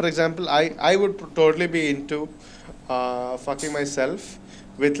 Aiden. So, for example, I would totally be into fucking myself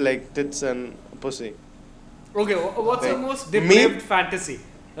with like tits and pussy. Okay, what's your Like, most me- depraved fantasy?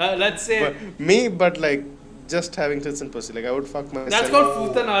 Let's say But like just having tits and pussy. Like I would fuck myself. that's called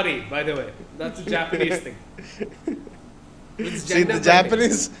futanari, by the way. That's a Japanese thing. It's See, gender the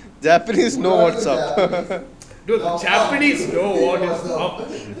bending. Japanese know what's up. Dude, the Japanese know what is up.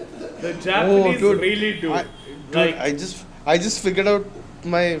 The Japanese dude. really do. Dude, I just figured out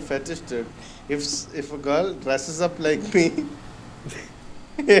my fetish, dude. If a girl dresses up like me,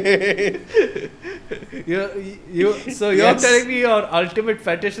 So you're Yes. telling me your ultimate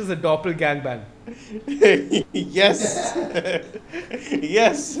fetish is a doppelgangbang? yes,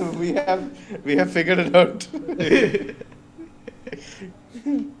 yes, we have figured it out.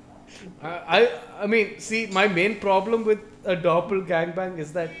 I mean, see, my main problem with a doppelgangbang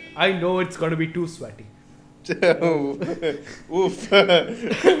is that I know it's gonna be too sweaty. Oof,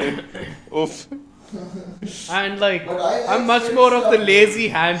 oof. And like, But I I'm much said more of the something. lazy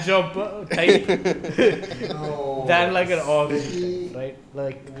hand job type No. than like an organ, See, right?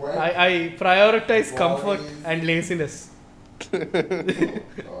 Like, When I prioritize comfort bodies- and laziness. God, no.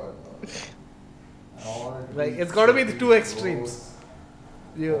 I wanted to Like, be it's gotta be the two gross. extremes.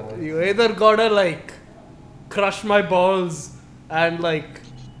 You either gotta like crush my balls and like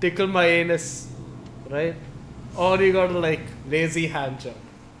tickle my anus, right? Or you gotta like lazy hand job.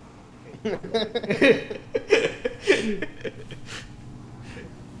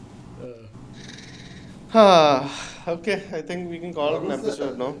 Okay, I think we can call it an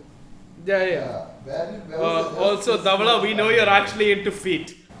episode now. Yeah. Yeah. Where was the Also, Dhamala, we know you're actually into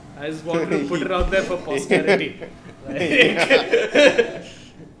feet, I just wanted to put it out there for posterity.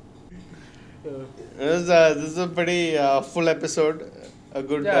 This is a pretty full episode. A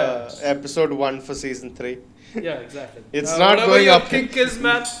good Yeah. episode 1 for season 3. Yeah, exactly. It's not whatever going your up. kink is,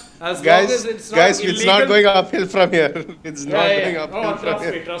 man. As long Guys, as it's not guys, illegal. it's not going uphill from here. It's not going uphill Oh, from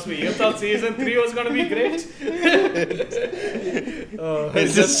here. trust me. You thought season 3 was gonna be great?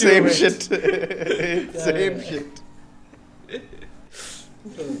 It's the just you same wait. shit. It's same shit.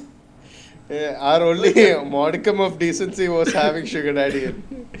 Our only modicum of decency was having Sugar Daddy in.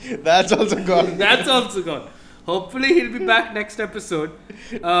 That's also gone. That's also gone. Hopefully he'll be back next episode.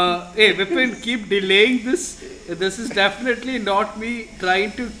 Hey, Vipin, keep delaying this. This is definitely not me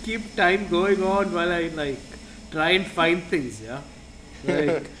trying to keep time going on while I try and find things. Yeah,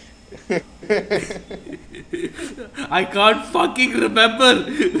 like I can't fucking remember.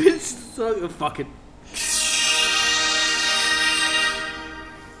 So fuck it.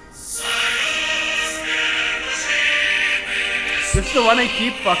 This is the one I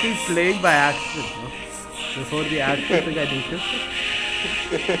keep fucking playing by accident, no? Before the actual thing I need to.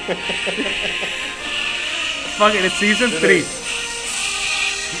 Fuck it, it's season 3.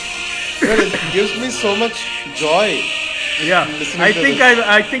 But it gives me so much joy. Yeah, Listening I to think this.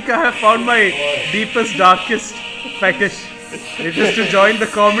 I think I have found my deepest, darkest fetish. It is to join the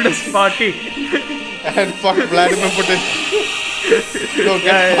Communist Party. And fuck Vladimir Putin. No, get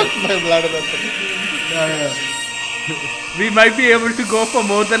Yeah, yeah. fucked by Vladimir Putin. We might be able to go for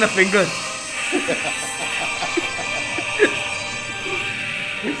more than a finger.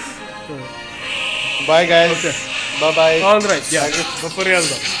 Bye, guys. Okay. Bye bye. All right, yeah, go for real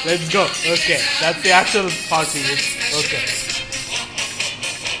though. Let's go. Okay, that's the actual party. Okay.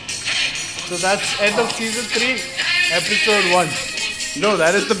 So that's end of season 3, episode 1. No,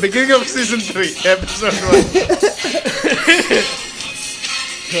 that is the beginning of season 3, episode 1.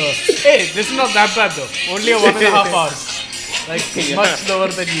 Hey, this is not that bad though. Only a 1.5 hours. Like much lower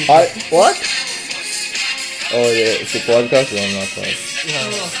than you. What? Oh, yeah, it's a podcast. No, I'm not sorry.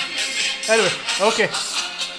 Anyway, okay.